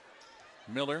Christofferson.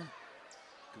 Miller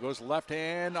goes left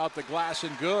hand off the glass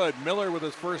and good. Miller with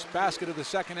his first basket of the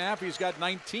second half. He's got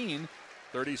 19.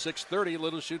 36-30,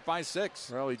 Little Chute by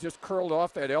 6. Well, he just curled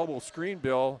off that elbow screen,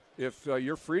 Bill. If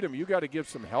you're Freedom, you got to give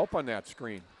some help on that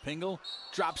screen. Pingle,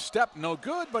 drop step, no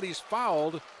good, but he's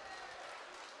fouled.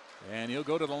 And he'll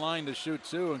go to the line to shoot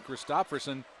two, and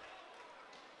Christofferson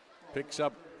picks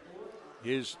up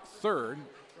his third.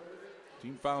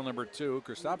 Team foul number 2.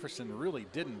 Christofferson really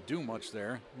didn't do much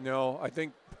there. No, I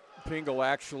think Pingle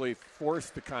actually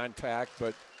forced the contact,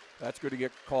 but that's going to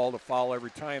get called a foul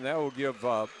every time. That will get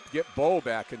Bo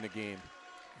back in the game.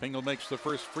 Pingle makes the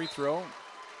first free throw.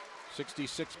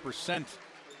 66%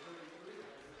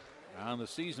 on the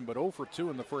season, but 0 for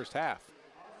 2 in the first half.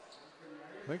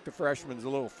 I think the freshman's a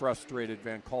little frustrated,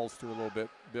 Van Kalster, a little bit.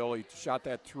 Bill, he shot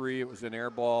that 3. It was an air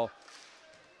ball.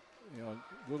 You know,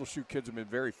 Little Chute kids have been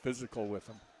very physical with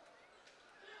him.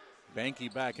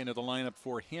 Banky back into the lineup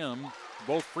for him.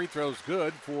 Both free throws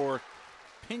good for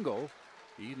Pingle.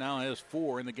 He now has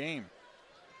 4 in the game.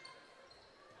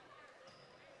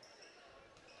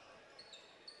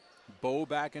 Bo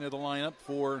back into the lineup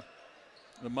for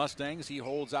the Mustangs. He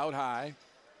holds out high.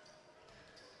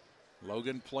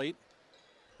 Logan Plate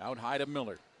out high to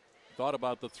Miller. Thought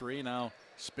about the 3, now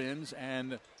spins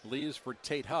and leaves for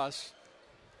Tate Huss.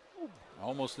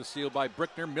 Almost a steal by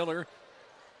Brickner. Miller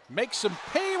makes him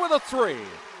pay with a 3.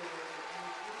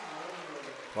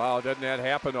 Wow, doesn't that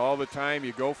happen all the time?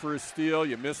 You go for a steal,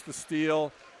 you miss the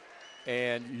steal,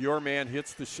 and your man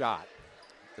hits the shot.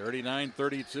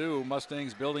 39-32.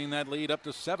 Mustangs building that lead up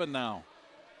to 7 now.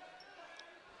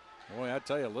 Boy, I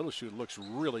tell you, Little Chute looks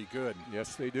really good.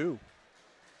 Yes, they do.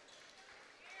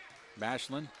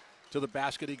 Mashlin to the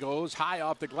basket he goes. High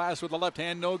off the glass with the left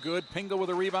hand, no good. Pingle with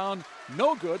a rebound,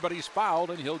 no good, but he's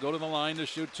fouled, and he'll go to the line to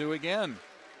shoot 2 again.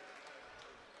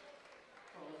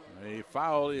 A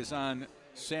foul is on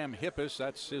Sam Hippis.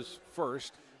 That's his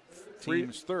first,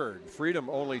 team's third. Freedom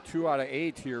only 2 out of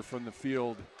 8 here from the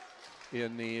field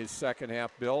in the second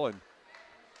half, Bill.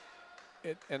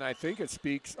 And I think it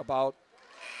speaks about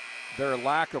their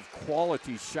lack of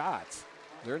quality shots.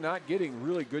 They're not getting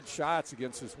really good shots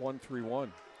against this 1-3-1.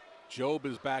 Job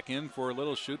is back in for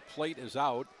Little Chute. Plate is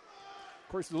out. Of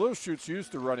course, the Little Chute's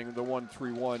used to running the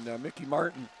 1-3-1. Mickey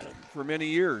Martin, for many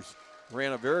years,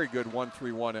 ran a very good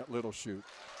 1-3-1 at Little Chute.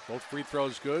 Both free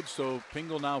throws good, so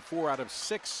Pingle now 4 out of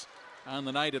 6 on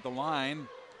the night at the line.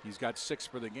 He's got 6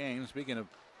 for the game. Speaking of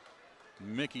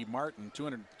Mickey Martin,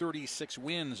 236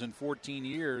 wins in 14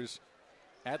 years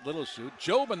at Little Chute.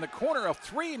 Job in the corner of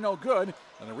 3, no good,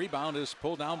 and the rebound is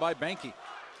pulled down by Banky.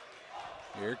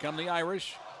 Here come the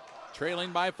Irish,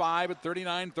 trailing by 5 at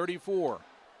 39-34.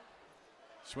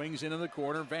 Swings into the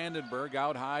corner, Vandenberg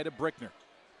out high to Brickner.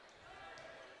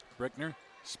 Brickner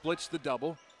splits the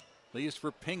double, leaves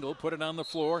for Pingle, put it on the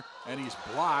floor, and he's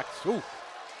blocked. Ooh.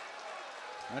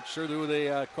 Not sure who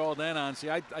they called that on. See,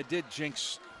 I did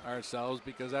jinx ourselves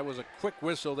because that was a quick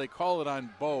whistle. They call it on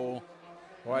Bo.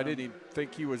 Well, I didn't even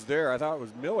think he was there. I thought it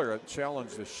was Miller that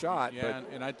challenged the shot. Yeah,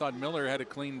 and I thought Miller had a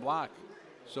clean block.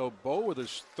 So Bo with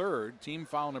his third, team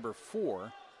foul number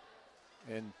 4.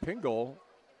 And Pingle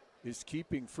is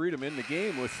keeping Freedom in the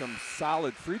game with some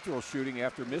solid free throw shooting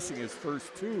after missing his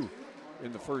first 2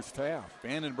 in the first half.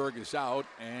 Vandenberg is out,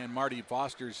 and Marty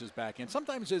Fosters is back in.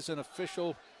 Sometimes as an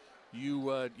official, you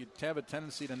have a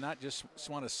tendency to not just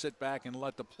want to sit back and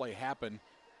let the play happen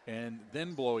and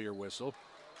then blow your whistle.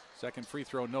 Second free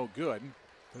throw, no good.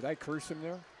 Did I curse him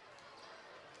there?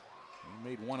 He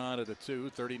made 1 out of the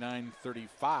 2,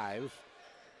 39-35.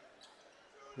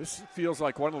 This feels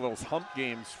like one of those hump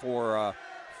games for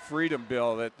Freedom,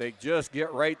 Bill, that they just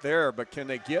get right there, but can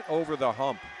they get over the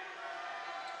hump?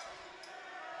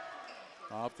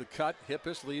 Off the cut,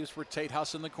 Hippis leaves for Tate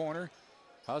Huss in the corner.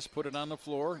 Huss put it on the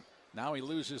floor. Now he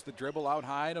loses the dribble out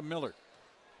high to Miller.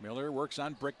 Miller works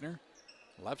on Brickner.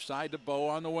 Left side to Bo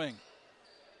on the wing.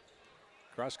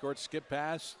 Cross-court skip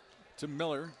pass to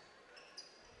Miller.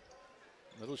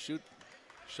 Little Chute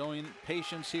showing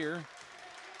patience here.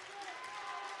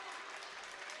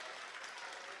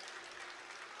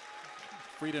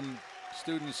 Freedom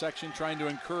student section trying to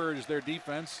encourage their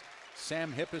defense.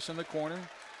 Sam Hippis in the corner.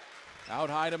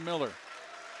 Out high to Miller.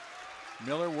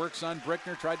 Miller works on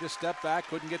Brickner, tried to step back,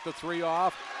 couldn't get the 3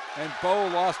 off, and Bo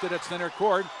lost it at center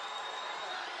court.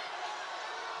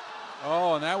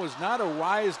 Oh, and that was not a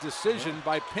wise decision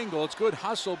by Pingle. It's good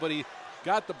hustle, but he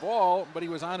got the ball, but he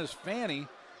was on his fanny.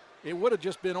 It would have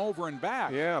just been over and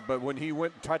back. Yeah, but when he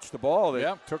went and touched the ball,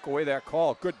 they took away that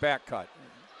call. Good back cut.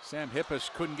 Sam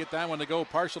Hippis couldn't get that one to go.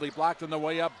 Partially blocked on the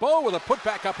way up. Bo with a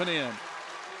putback up and in.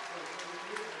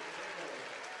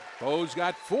 Bo's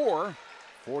got 4.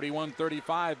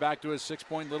 41-35, back to his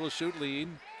 6-point Little Chute lead.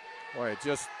 Boy,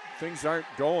 things aren't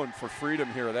going for Freedom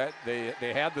here. That they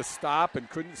had the stop and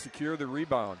couldn't secure the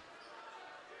rebound.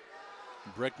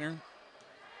 Brickner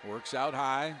works out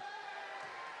high.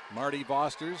 Marty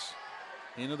Vosters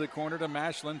into the corner to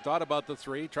Mashlin. Thought about the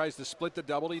 3. Tries to split the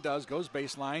double. He does. Goes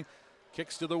baseline.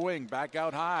 Kicks to the wing. Back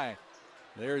out high.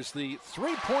 There's the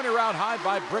 3-pointer out high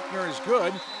by Brickner is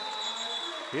good.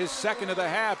 His second of the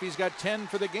half. He's got 10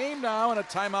 for the game now, and a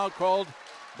timeout called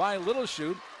by Little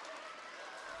Chute.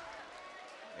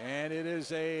 And it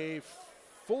is a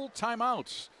full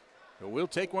timeout. So we'll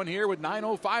take one here with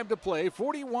 9:05 to play.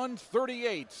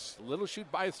 41-38. Little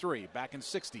Chute by 3. Back in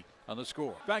 60 on the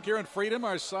score. Back here in Freedom,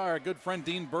 our good friend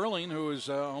Dean Burling, who is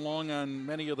along on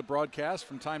many of the broadcasts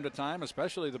from time to time,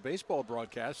 especially the baseball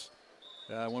broadcasts.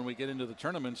 When we get into the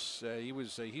tournaments,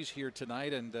 he's here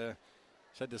tonight and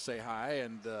said to say hi,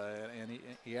 and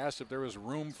he asked if there was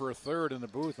room for a third in the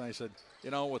booth, and I said,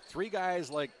 with 3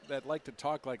 guys that like to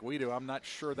talk like we do, I'm not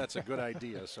sure that's a good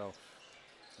idea. So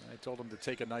I told him to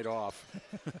take a night off.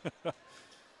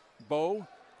 Bo,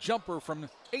 jumper from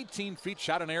 18 feet,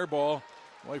 shot an air ball.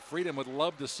 Boy, Freedom would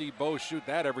love to see Bo shoot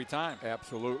that every time.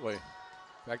 Absolutely. In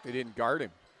fact, they didn't guard him.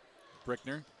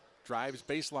 Brickner drives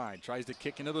baseline, tries to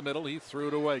kick into the middle. He threw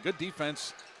it away. Good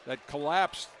defense that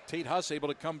collapsed. Tate Huss able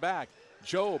to come back.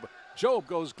 Job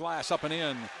goes glass up and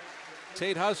in.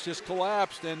 Tate Huss just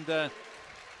collapsed, and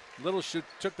Little Chute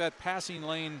took that passing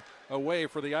lane away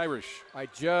for the Irish. I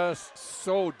just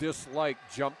so dislike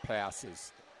jump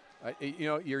passes.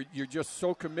 You're just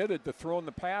so committed to throwing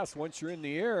the pass once you're in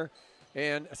the air,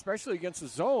 and especially against the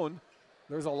zone,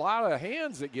 there's a lot of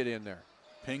hands that get in there.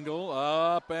 Pingle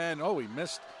up, and he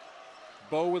missed.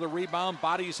 Bo with a rebound,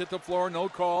 bodies hit the floor, no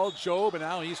call. Job, and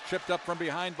now he's tripped up from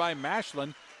behind by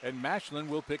Mashlin, and Mashlin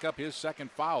will pick up his second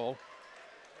foul.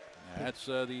 That's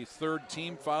the 3rd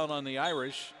team foul on the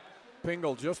Irish.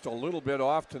 Pingle just a little bit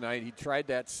off tonight. He tried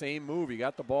that same move. He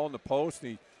got the ball in the post,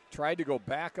 and he tried to go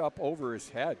back up over his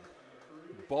head.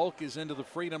 Bulk is into the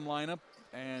Freedom lineup,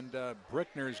 and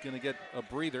Brickner is going to get a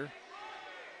breather.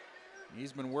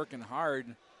 He's been working hard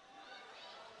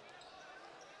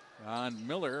on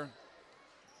Miller.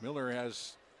 Miller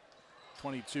has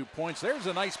 22 points. There's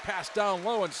a nice pass down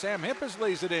low, and Sam Hippis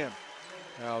lays it in.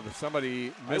 Now,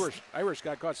 somebody missed. Irish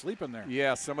got caught sleeping there.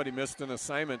 Yeah, somebody missed an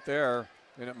assignment there,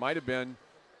 and it might have been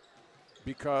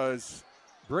because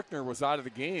Brickner was out of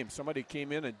the game. Somebody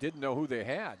came in and didn't know who they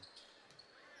had.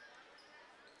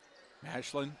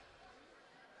 Mashlin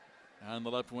on the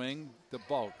left wing, the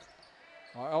Bulk.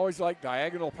 I always like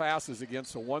diagonal passes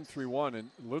against a 1-3-1, and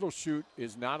Little Chute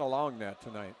is not allowing that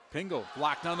tonight. Pingle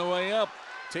blocked on the way up.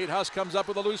 Tate Huss comes up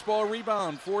with a loose ball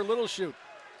rebound for Little Chute.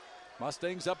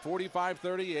 Mustangs up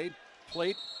 45-38.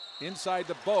 Plate inside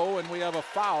the Bow, and we have a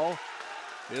foul.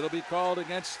 It'll be called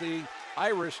against the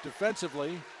Irish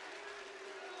defensively.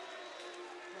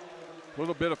 A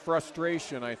little bit of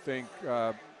frustration, I think,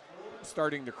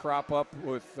 starting to crop up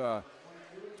with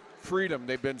Freedom.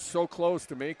 They've been so close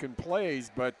to making plays,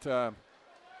 but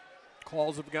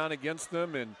calls have gone against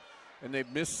them, and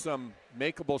they've missed some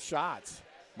makeable shots.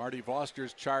 Marty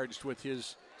Voster's charged with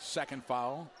his second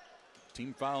foul.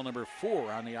 Team foul number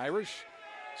 4 on the Irish.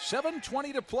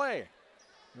 7:20 to play.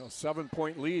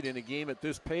 7-point lead in a game at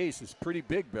this pace is pretty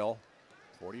big, Bill.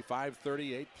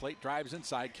 45-38. Plate drives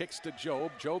inside, kicks to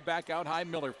Job. Job back out high.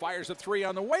 Miller fires a 3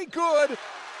 on the way. Good.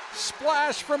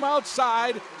 Splash from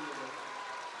outside.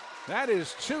 That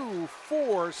is 2,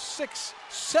 4, 6,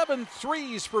 7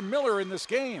 threes for Miller in this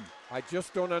game. I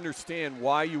just don't understand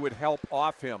why you would help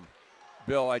off him,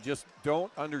 Bill. I just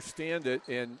don't understand it.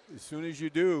 And as soon as you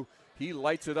do, he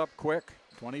lights it up quick.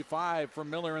 25 for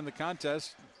Miller in the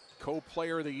contest.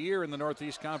 Co-player of the year in the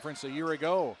Northeast Conference a year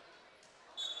ago.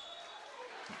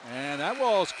 And that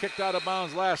ball's kicked out of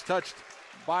bounds, last touched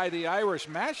by the Irish.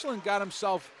 Mashlin got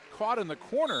himself caught in the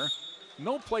corner.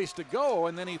 No place to go,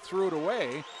 and then he threw it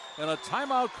away. And a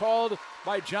timeout called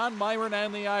by John Myron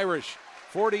and the Irish.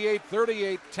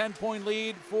 48-38, 10-point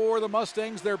lead for the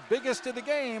Mustangs, their biggest of the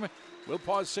game. We'll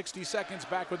pause 60 seconds,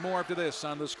 back with more after this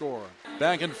on The Score.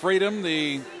 Back in Freedom,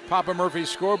 the Papa Murphy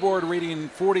scoreboard reading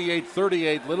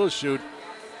 48-38 Little Chute.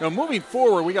 Now, moving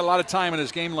forward, we got a lot of time in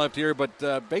this game left here,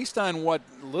 but based on what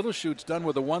Little Chute's done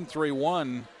with the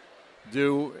 1-3-1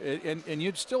 and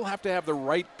you'd still have to have the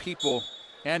right people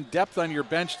and depth on your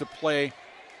bench to play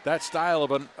that style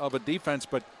of a defense.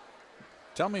 But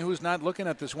tell me who's not looking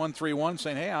at this 1-3-1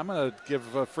 saying, hey, I'm going to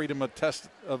give Freedom a taste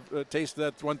of that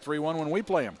 1-3-1 when we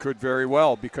play him. Could very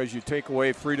well, because you take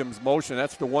away Freedom's motion.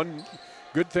 That's the one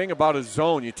good thing about a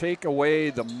zone. You take away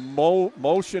the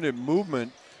motion and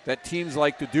movement that teams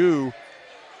like to do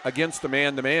against the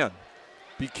man-to-man.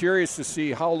 Be curious to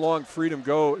see how long Freedom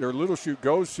Little Chute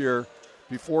goes here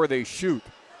before they shoot.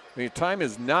 I mean, time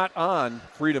is not on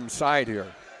Freedom's side here.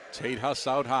 Tate Huss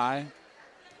out high.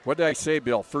 What did I say,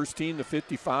 Bill? First team to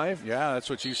 55? Yeah, that's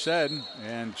what you said.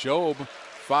 And Job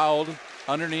fouled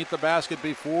underneath the basket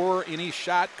before any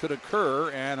shot could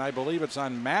occur, and I believe it's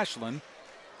on Mashlin.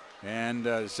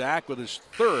 And Zach with his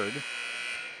third.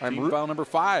 Team foul number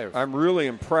 5. I'm really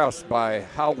impressed by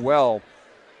how well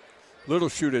Little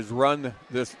Chute has run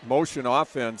this motion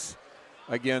offense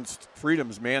against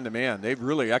Freedom's man-to-man. They've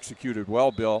really executed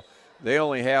well, Bill. They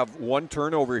only have 1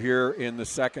 turnover here in the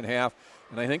second half,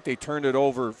 and I think they turned it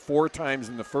over 4 times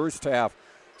in the first half.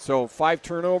 So 5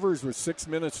 turnovers with 6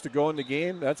 minutes to go in the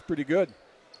game. That's pretty good.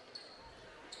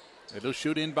 Little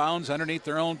Chute inbounds underneath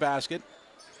their own basket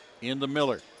into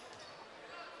Miller.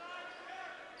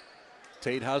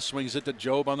 Tate Huss swings it to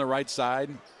Job on the right side.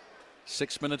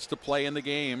 6 minutes to play in the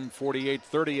game.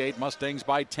 48-38, Mustangs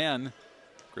by 10.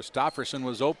 Christofferson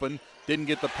was open, didn't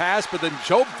get the pass, but then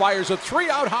Job fires a 3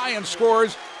 out high and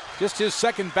scores just his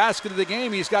second basket of the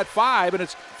game. He's got 5, and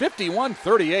it's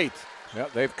 51-38. Yeah,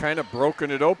 they've kind of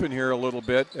broken it open here a little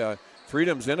bit.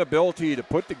 Freedom's inability to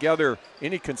put together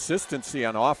any consistency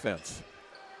on offense.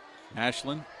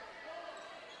 Mashlin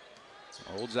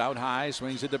holds out high,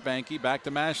 swings it to Banke, back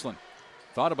to Mashlin.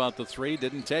 Thought about the 3,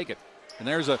 didn't take it. And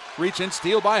there's a reach-in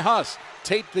steal by Huss.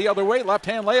 Tate the other way,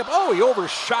 left-hand layup. Oh, he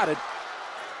overshot it.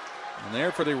 And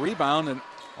there for the rebound, and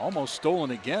almost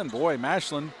stolen again. Boy,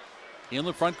 Mashlin in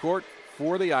the front court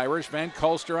for the Irish. Van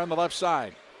Kulster on the left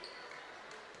side.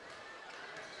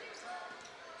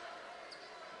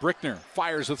 Brickner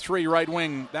fires a 3 right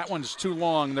wing. That one's too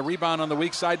long. The rebound on the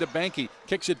weak side to Banke.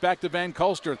 Kicks it back to Van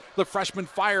Kulster. The freshman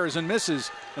fires and misses.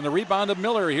 And the rebound to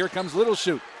Miller. Here comes Little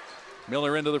Chute.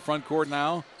 Miller into the front court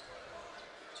now.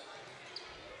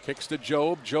 Kicks to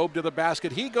Job. Job to the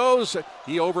basket. He goes.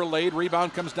 He overlaid.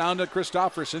 Rebound comes down to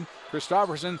Christofferson.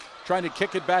 Christofferson trying to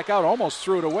kick it back out. Almost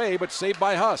threw it away, but saved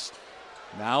by Huss.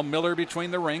 Now Miller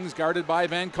between the rings, guarded by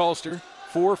Van Kulster.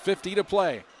 4:50 to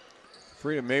play.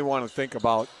 Freedom may want to think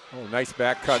about, nice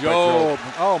back cut. Job.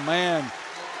 Oh, man.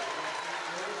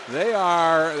 They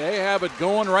have it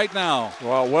going right now.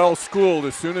 Well schooled.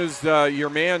 As soon as your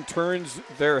man turns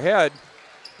their head,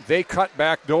 they cut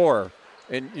back door.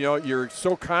 And, you're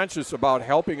so conscious about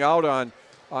helping out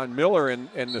on Miller and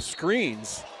the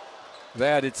screens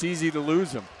that it's easy to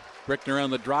lose him. Brickner on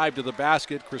the drive to the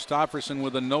basket. Christofferson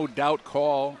with a no-doubt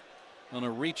call on a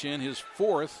reach-in, his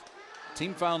 4th.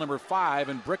 Team foul number 5,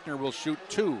 and Brickner will shoot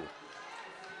 2.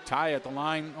 Ty at the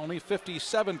line, only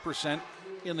 57%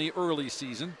 in the early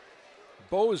season.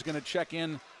 Bo is going to check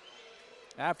in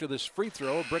after this free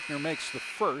throw. Brickner makes the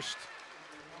first.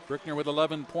 Brickner with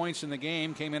 11 points in the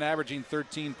game, came in averaging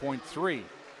 13.3.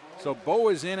 So Bo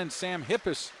is in and Sam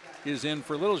Hippis is in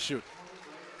for Little Chute.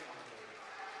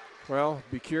 Well,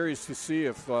 be curious to see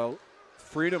if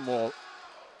Freedom will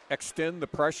extend the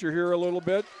pressure here a little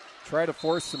bit, try to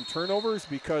force some turnovers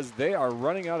because they are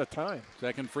running out of time.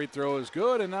 Second free throw is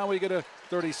good, and now we get a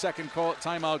 30-second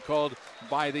timeout called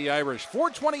by the Irish.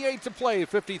 4:28 to play,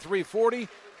 53-40.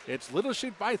 It's Little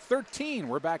Chute by 13.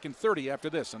 We're back in 30 after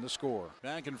this on the score.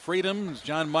 Back in Freedom,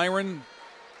 John Myron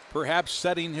perhaps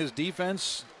setting his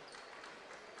defense,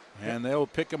 and they'll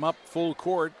pick him up full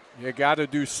court. You got to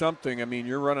do something. I mean,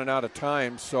 you're running out of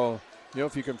time, so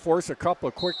if you can force a couple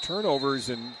of quick turnovers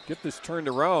and get this turned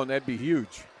around, that'd be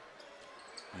huge.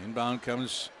 Inbound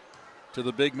comes to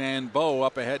the big man, Bo,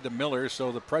 up ahead to Miller,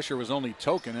 so the pressure was only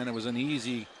token, and it was an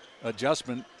easy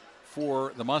adjustment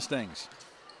for the Mustangs.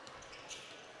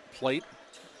 Plate.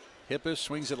 Hippis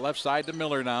swings it left side to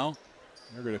Miller now.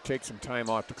 They're going to take some time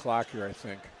off the clock here, I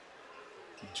think.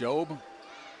 Job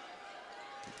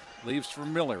leaves for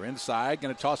Miller inside.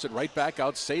 Going to toss it right back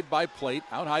out. Saved by Plate.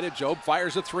 Out high to Job.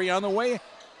 Fires a 3 on the way.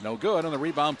 No good. On the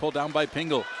rebound pulled down by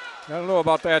Pingle. I don't know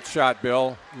about that shot,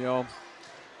 Bill.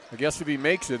 I guess if he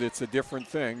makes it, it's a different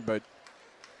thing. But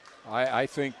I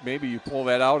think maybe you pull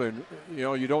that out and,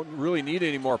 you don't really need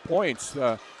any more points.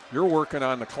 You're working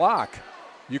on the clock.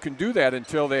 You can do that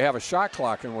until they have a shot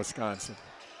clock in Wisconsin.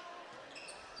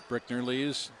 Brickner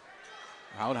leaves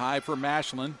out high for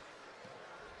Mashlin.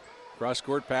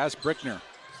 Cross-court pass, Brickner.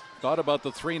 Thought about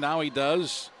the 3, now he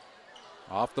does.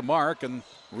 Off the mark, and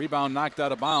rebound knocked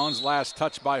out of bounds. Last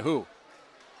touch by who?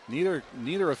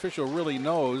 neither official really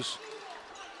knows.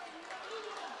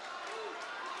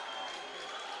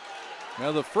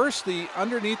 Now the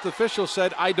underneath official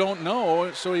said, I don't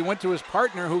know, so he went to his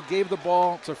partner who gave the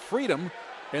ball to Freedom,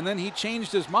 and then he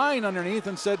changed his mind underneath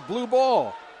and said blue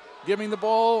ball, giving the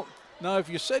ball. Now if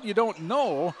you said you don't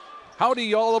know, how do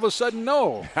you all of a sudden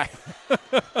know?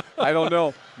 I don't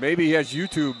know. Maybe he has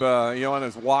YouTube on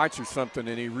his watch or something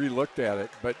and he re-looked at it.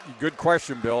 But good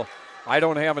question, Bill. I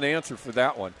don't have an answer for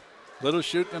that one. Little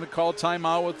Chute going to call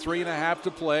timeout with 3.5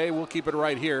 to play. We'll keep it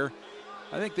right here.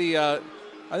 I think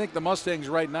the Mustangs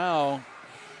right now,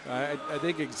 I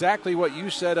think exactly what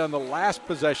you said on the last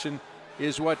possession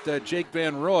is what Jake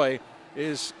Van Roy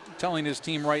is telling his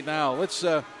team right now. Let's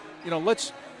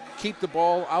keep the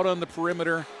ball out on the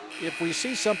perimeter. If we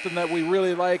see something that we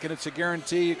really like and it's a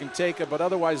guarantee, you can take it. But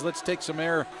otherwise, let's take some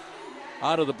air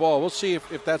out of the ball. We'll see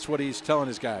if that's what he's telling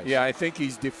his guys. Yeah, I think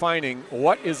he's defining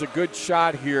what is a good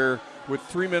shot here with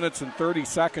 3 minutes and 30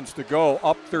 seconds to go,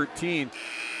 up 13.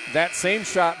 That same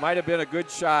shot might have been a good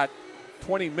shot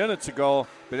 20 minutes ago,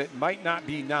 but it might not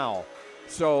be now.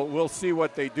 So we'll see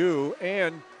what they do.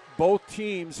 And both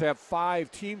teams have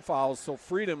 5 team fouls, so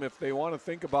Freedom, if they want to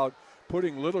think about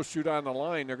putting Little Chute on the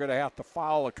line, they're going to have to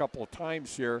foul a couple of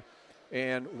times here.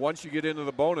 And once you get into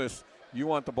the bonus, you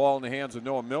want the ball in the hands of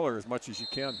Noah Miller as much as you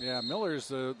can. Yeah, Miller's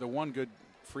the one good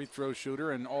free throw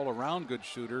shooter and all-around good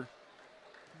shooter.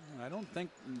 I don't think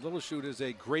Little Chute is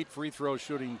a great free throw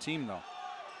shooting team, though.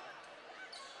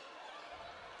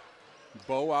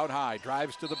 Bo out high,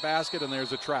 drives to the basket, and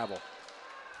there's a travel.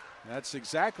 That's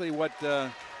exactly what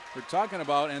we're talking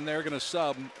about, and they're going to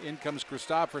sub. In comes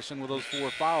Christopherson with those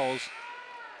 4 fouls.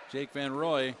 Jake Van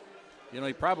Roy,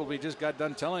 he probably just got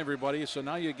done telling everybody, so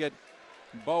now you get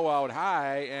Bo out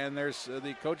high, and there's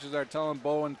the coaches are telling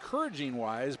Bo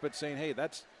encouraging-wise, but saying, hey,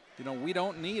 that's, we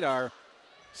don't need our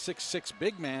 6'6"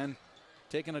 big man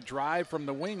taking a drive from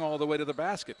the wing all the way to the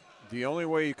basket. The only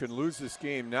way you can lose this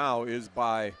game now is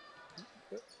by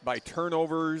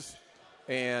turnovers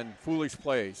and foolish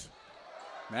plays.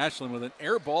 Mashland with an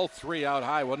air ball 3 out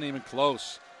high. Wasn't even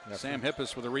close. Yeah, Sam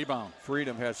Hippis with a rebound.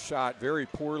 Freedom has shot very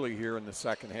poorly here in the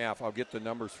second half. I'll get the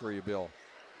numbers for you, Bill.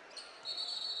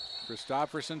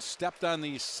 Christopherson stepped on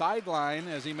the sideline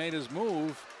as he made his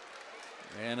move,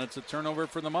 and it's a turnover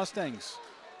for the Mustangs.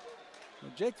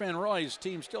 Jake Van Roy's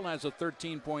team still has a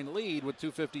 13-point lead with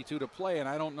 2:52 to play, and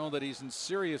I don't know that he's in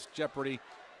serious jeopardy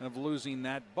of losing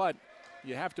that, but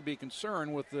you have to be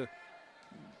concerned with the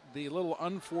little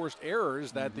unforced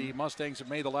errors that the Mustangs have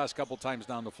made the last couple times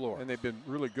down the floor. And they've been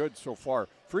really good so far.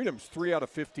 Freedom's 3 out of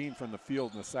 15 from the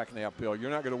field in the second half, Bill.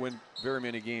 You're not going to win very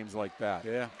many games like that.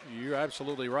 Yeah, you're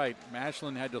absolutely right.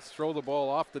 Mashland had to throw the ball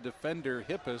off the defender,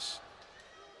 Hippis,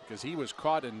 because he was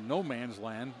caught in no man's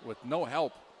land with no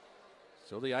help.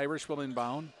 So the Irish will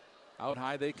inbound. Out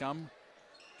high they come.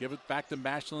 Give it back to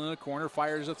Mashland in the corner.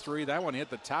 Fires a 3. That one hit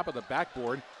the top of the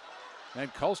backboard.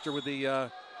 And Culster with the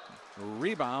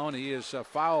rebound. He is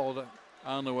fouled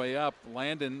on the way up.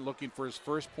 Landon looking for his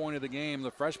first point of the game.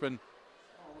 The freshman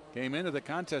came into the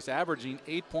contest averaging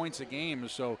 8 points a game.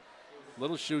 So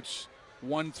Little Chute's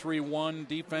 1-3-1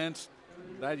 defense.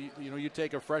 That you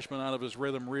take a freshman out of his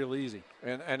rhythm real easy.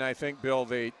 And I think, Bill,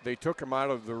 they took him out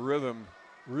of the rhythm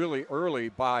really early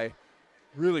by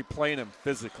really playing him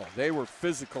physical. They were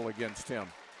physical against him.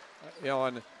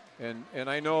 And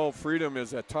I know Freedom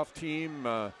is a tough team,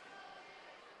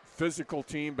 physical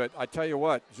team, but I tell you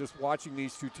what, just watching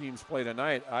these two teams play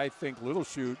tonight, I think Little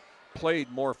Chute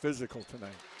played more physical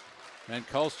tonight. And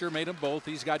Culster made them both.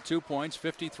 He's got 2 points,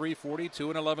 53-42,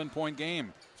 an 11-point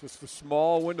game. Just a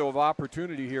small window of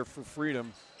opportunity here for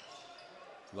Freedom.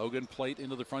 Logan Plate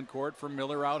into the front court for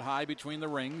Miller out high between the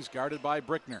rings, guarded by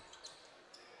Brickner.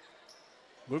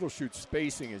 Little Chute's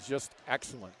spacing is just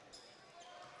excellent.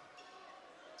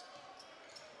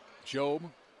 Job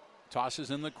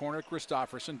tosses in the corner.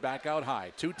 Christopherson back out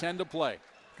high. 2:10 to play.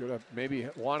 Gonna maybe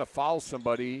want to foul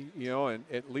somebody, and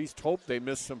at least hope they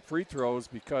miss some free throws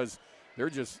because they're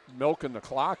just milking the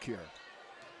clock here.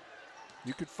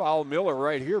 You could foul Miller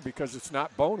right here because it's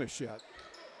not bonus yet.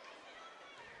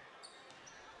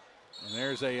 And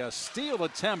there's a steal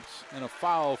attempt and a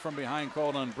foul from behind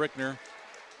called on Brickner.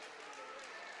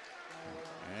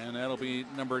 And that'll be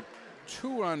number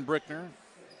 2 on Brickner.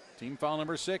 Team foul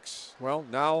number 6. Well,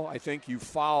 now I think you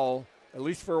foul, at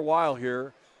least for a while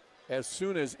here, as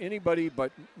soon as anybody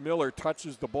but Miller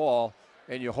touches the ball,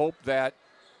 and you hope that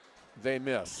they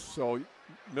miss. So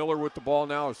Miller with the ball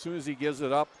now, as soon as he gives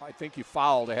it up, I think you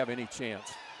foul to have any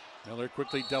chance. Miller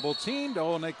quickly double teamed.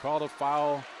 Oh, and they called a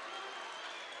foul.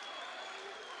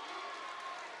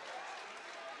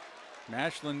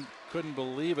 Mashland couldn't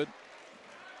believe it.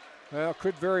 Well,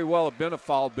 could very well have been a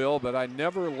foul, Bill, but I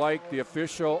never liked the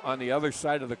official on the other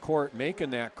side of the court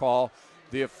making that call.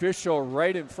 The official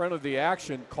right in front of the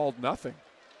action called nothing.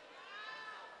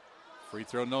 Free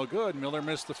throw no good. Miller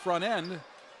missed the front end.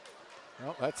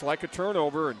 Well, that's like a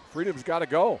turnover, and Freedom's got to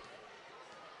go.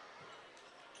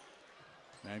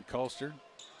 And Colster,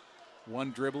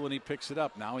 one dribble, and he picks it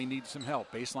up. Now he needs some help.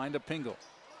 Baseline to Pingle.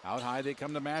 Out high, they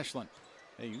come to Mashlin.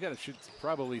 Hey, you got to shoot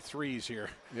probably threes here.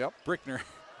 Yep. Brickner.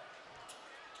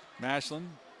 Mashlin.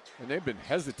 And they've been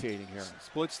hesitating here.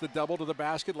 Splits the double to the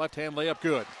basket. Left-hand layup,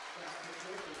 good.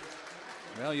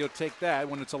 Well, you'll take that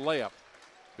when it's a layup.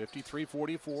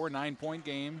 53-44, 9-point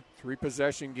game.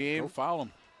 3-possession game. Go foul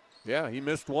him. Yeah, he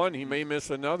missed one. He may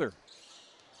miss another.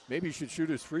 Maybe he should shoot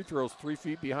his free throws 3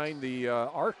 feet behind the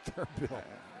arc there, Bill.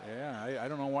 Yeah, I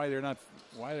don't know why they're not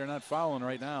fouling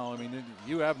right now. I mean,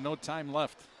 you have no time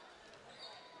left.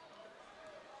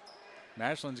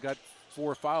 Mashlin's got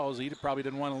 4 fouls. He probably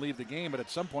didn't want to leave the game, but at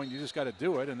some point you just got to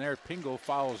do it. And there, Pingle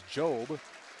fouls Job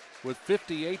with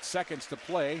 58 seconds to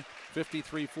play.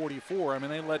 53-44. I mean,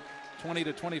 they let 20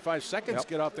 to 25 seconds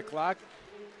get off the clock.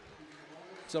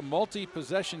 It's a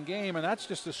multi-possession game, and that's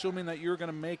just assuming that you're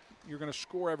going to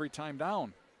score every time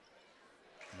down.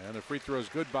 And the free throw is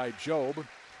good by Job.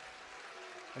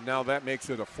 And now that makes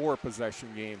it a 4-possession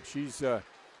game. She's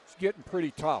getting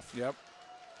pretty tough. Yep.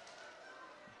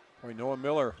 Boy, Noah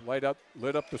Miller lit up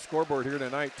the scoreboard here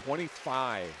tonight,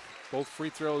 25. Both free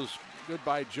throws good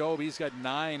by Job. He's got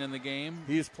 9 in the game.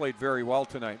 He's played very well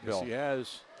tonight, Bill. Yes, he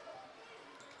has.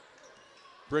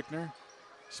 Brickner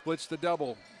splits the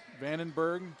double.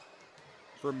 Vandenberg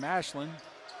for Mashlin.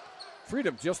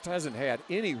 Freedom just hasn't had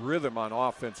any rhythm on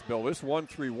offense, Bill. This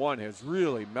 1-3-1 has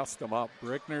really messed them up.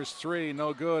 Brickner's 3,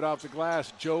 no good off the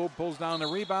glass. Job pulls down the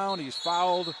rebound. He's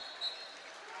fouled.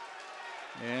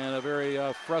 And a very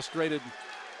frustrated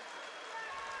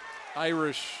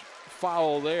Irish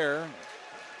foul there.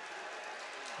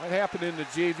 That happened in the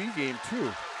JV game,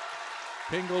 too.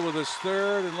 Pingle with his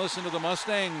 3rd, and listen to the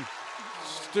Mustang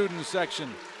student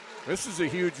section. This is a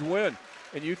huge win.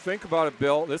 And you think about it,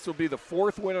 Bill, this will be the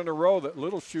 4th win in a row that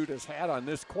Little Chute has had on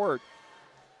this court.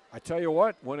 I tell you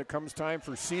what, when it comes time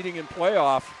for seeding and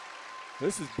playoff,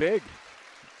 this is big.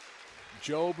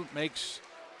 Job makes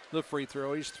the free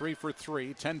throw. He's 3 for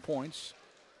 3, 10 points.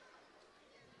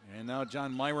 And now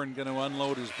John Myron going to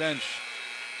unload his bench.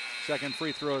 Second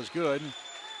free throw is good.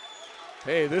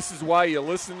 Hey, this is why you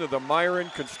listen to the Myron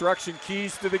Construction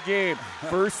Keys to the Game.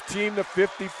 First team to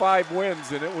 55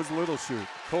 wins, and it was Little Chute.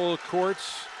 Cole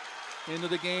Courts into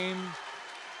the game.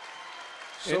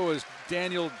 So is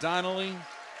Daniel Donnelly,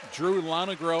 Drew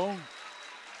Lonegro.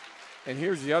 And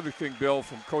here's the other thing, Bill,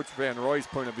 from Coach Van Roy's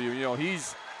point of view. You know,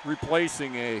 he's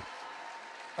replacing a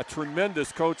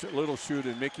tremendous coach at Little Chute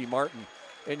in Mickey Martin.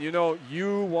 And, you know,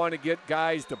 you want to get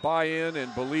guys to buy in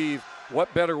and believe.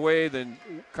 What better way than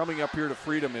coming up here to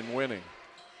Freedom and winning?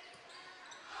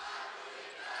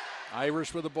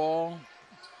 Irish with the ball.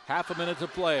 Half a minute to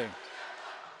play.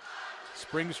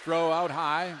 Springstrow out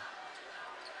high.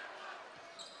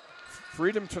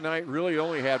 Freedom tonight really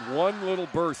only had one little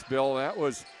burst, Bill. That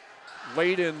was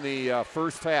late in the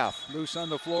first half. Loose on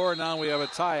the floor. Now we have a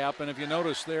tie-up. And if you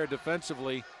notice there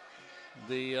defensively,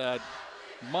 the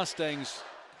Mustangs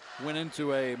went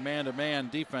into a man-to-man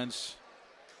defense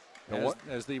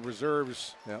as the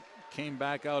reserves came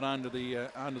back out onto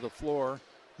the floor.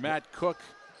 Matt Cook,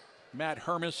 Matt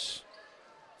Hermes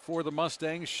for the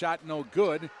Mustangs. Shot no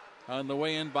good on the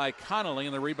way in by Connolly,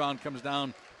 and the rebound comes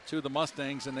down to the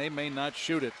Mustangs, and they may not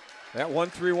shoot it. That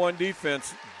 1-3-1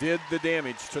 defense did the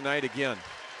damage tonight again.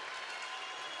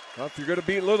 Well, if you're going to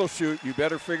beat Little Chute, you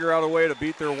better figure out a way to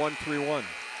beat their 1-3-1.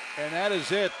 And that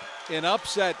is it. An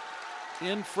upset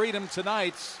in Freedom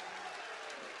tonight,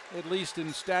 at least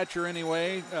in stature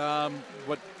anyway.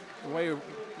 But the way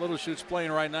Little Chute's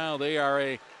playing right now, they are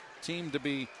a team to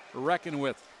be reckoned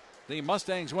with. The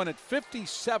Mustangs win at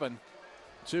 57-44,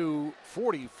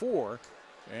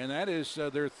 and that is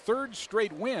their 3rd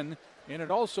straight win, and it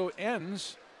also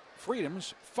ends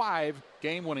Freedom's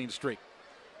 5-game winning streak.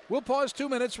 We'll pause 2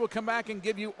 minutes. We'll come back and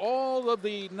give you all of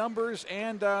the numbers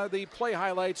and the play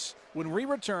highlights when we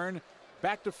return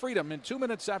back to Freedom in 2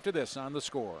 minutes after this on The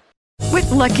Score. With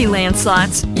Lucky Land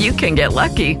Slots, you can get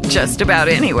lucky just about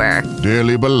anywhere.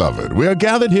 Dearly beloved, we are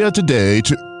gathered here today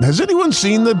to... Has anyone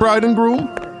seen the bride and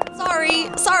groom?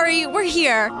 Sorry, we're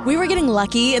here. We were getting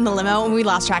lucky in the limo and we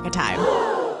lost track of time.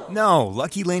 No,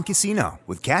 Lucky Land Casino,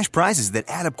 with cash prizes that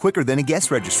add up quicker than a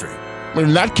guest registry.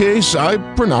 In that case, I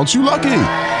pronounce you lucky.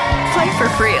 Play for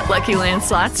free at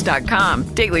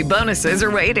LuckyLandSlots.com. Daily bonuses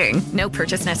are waiting. No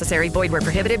purchase necessary. Void where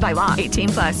prohibited by law.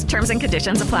 18+. Terms and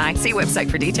conditions apply. See website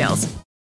for details.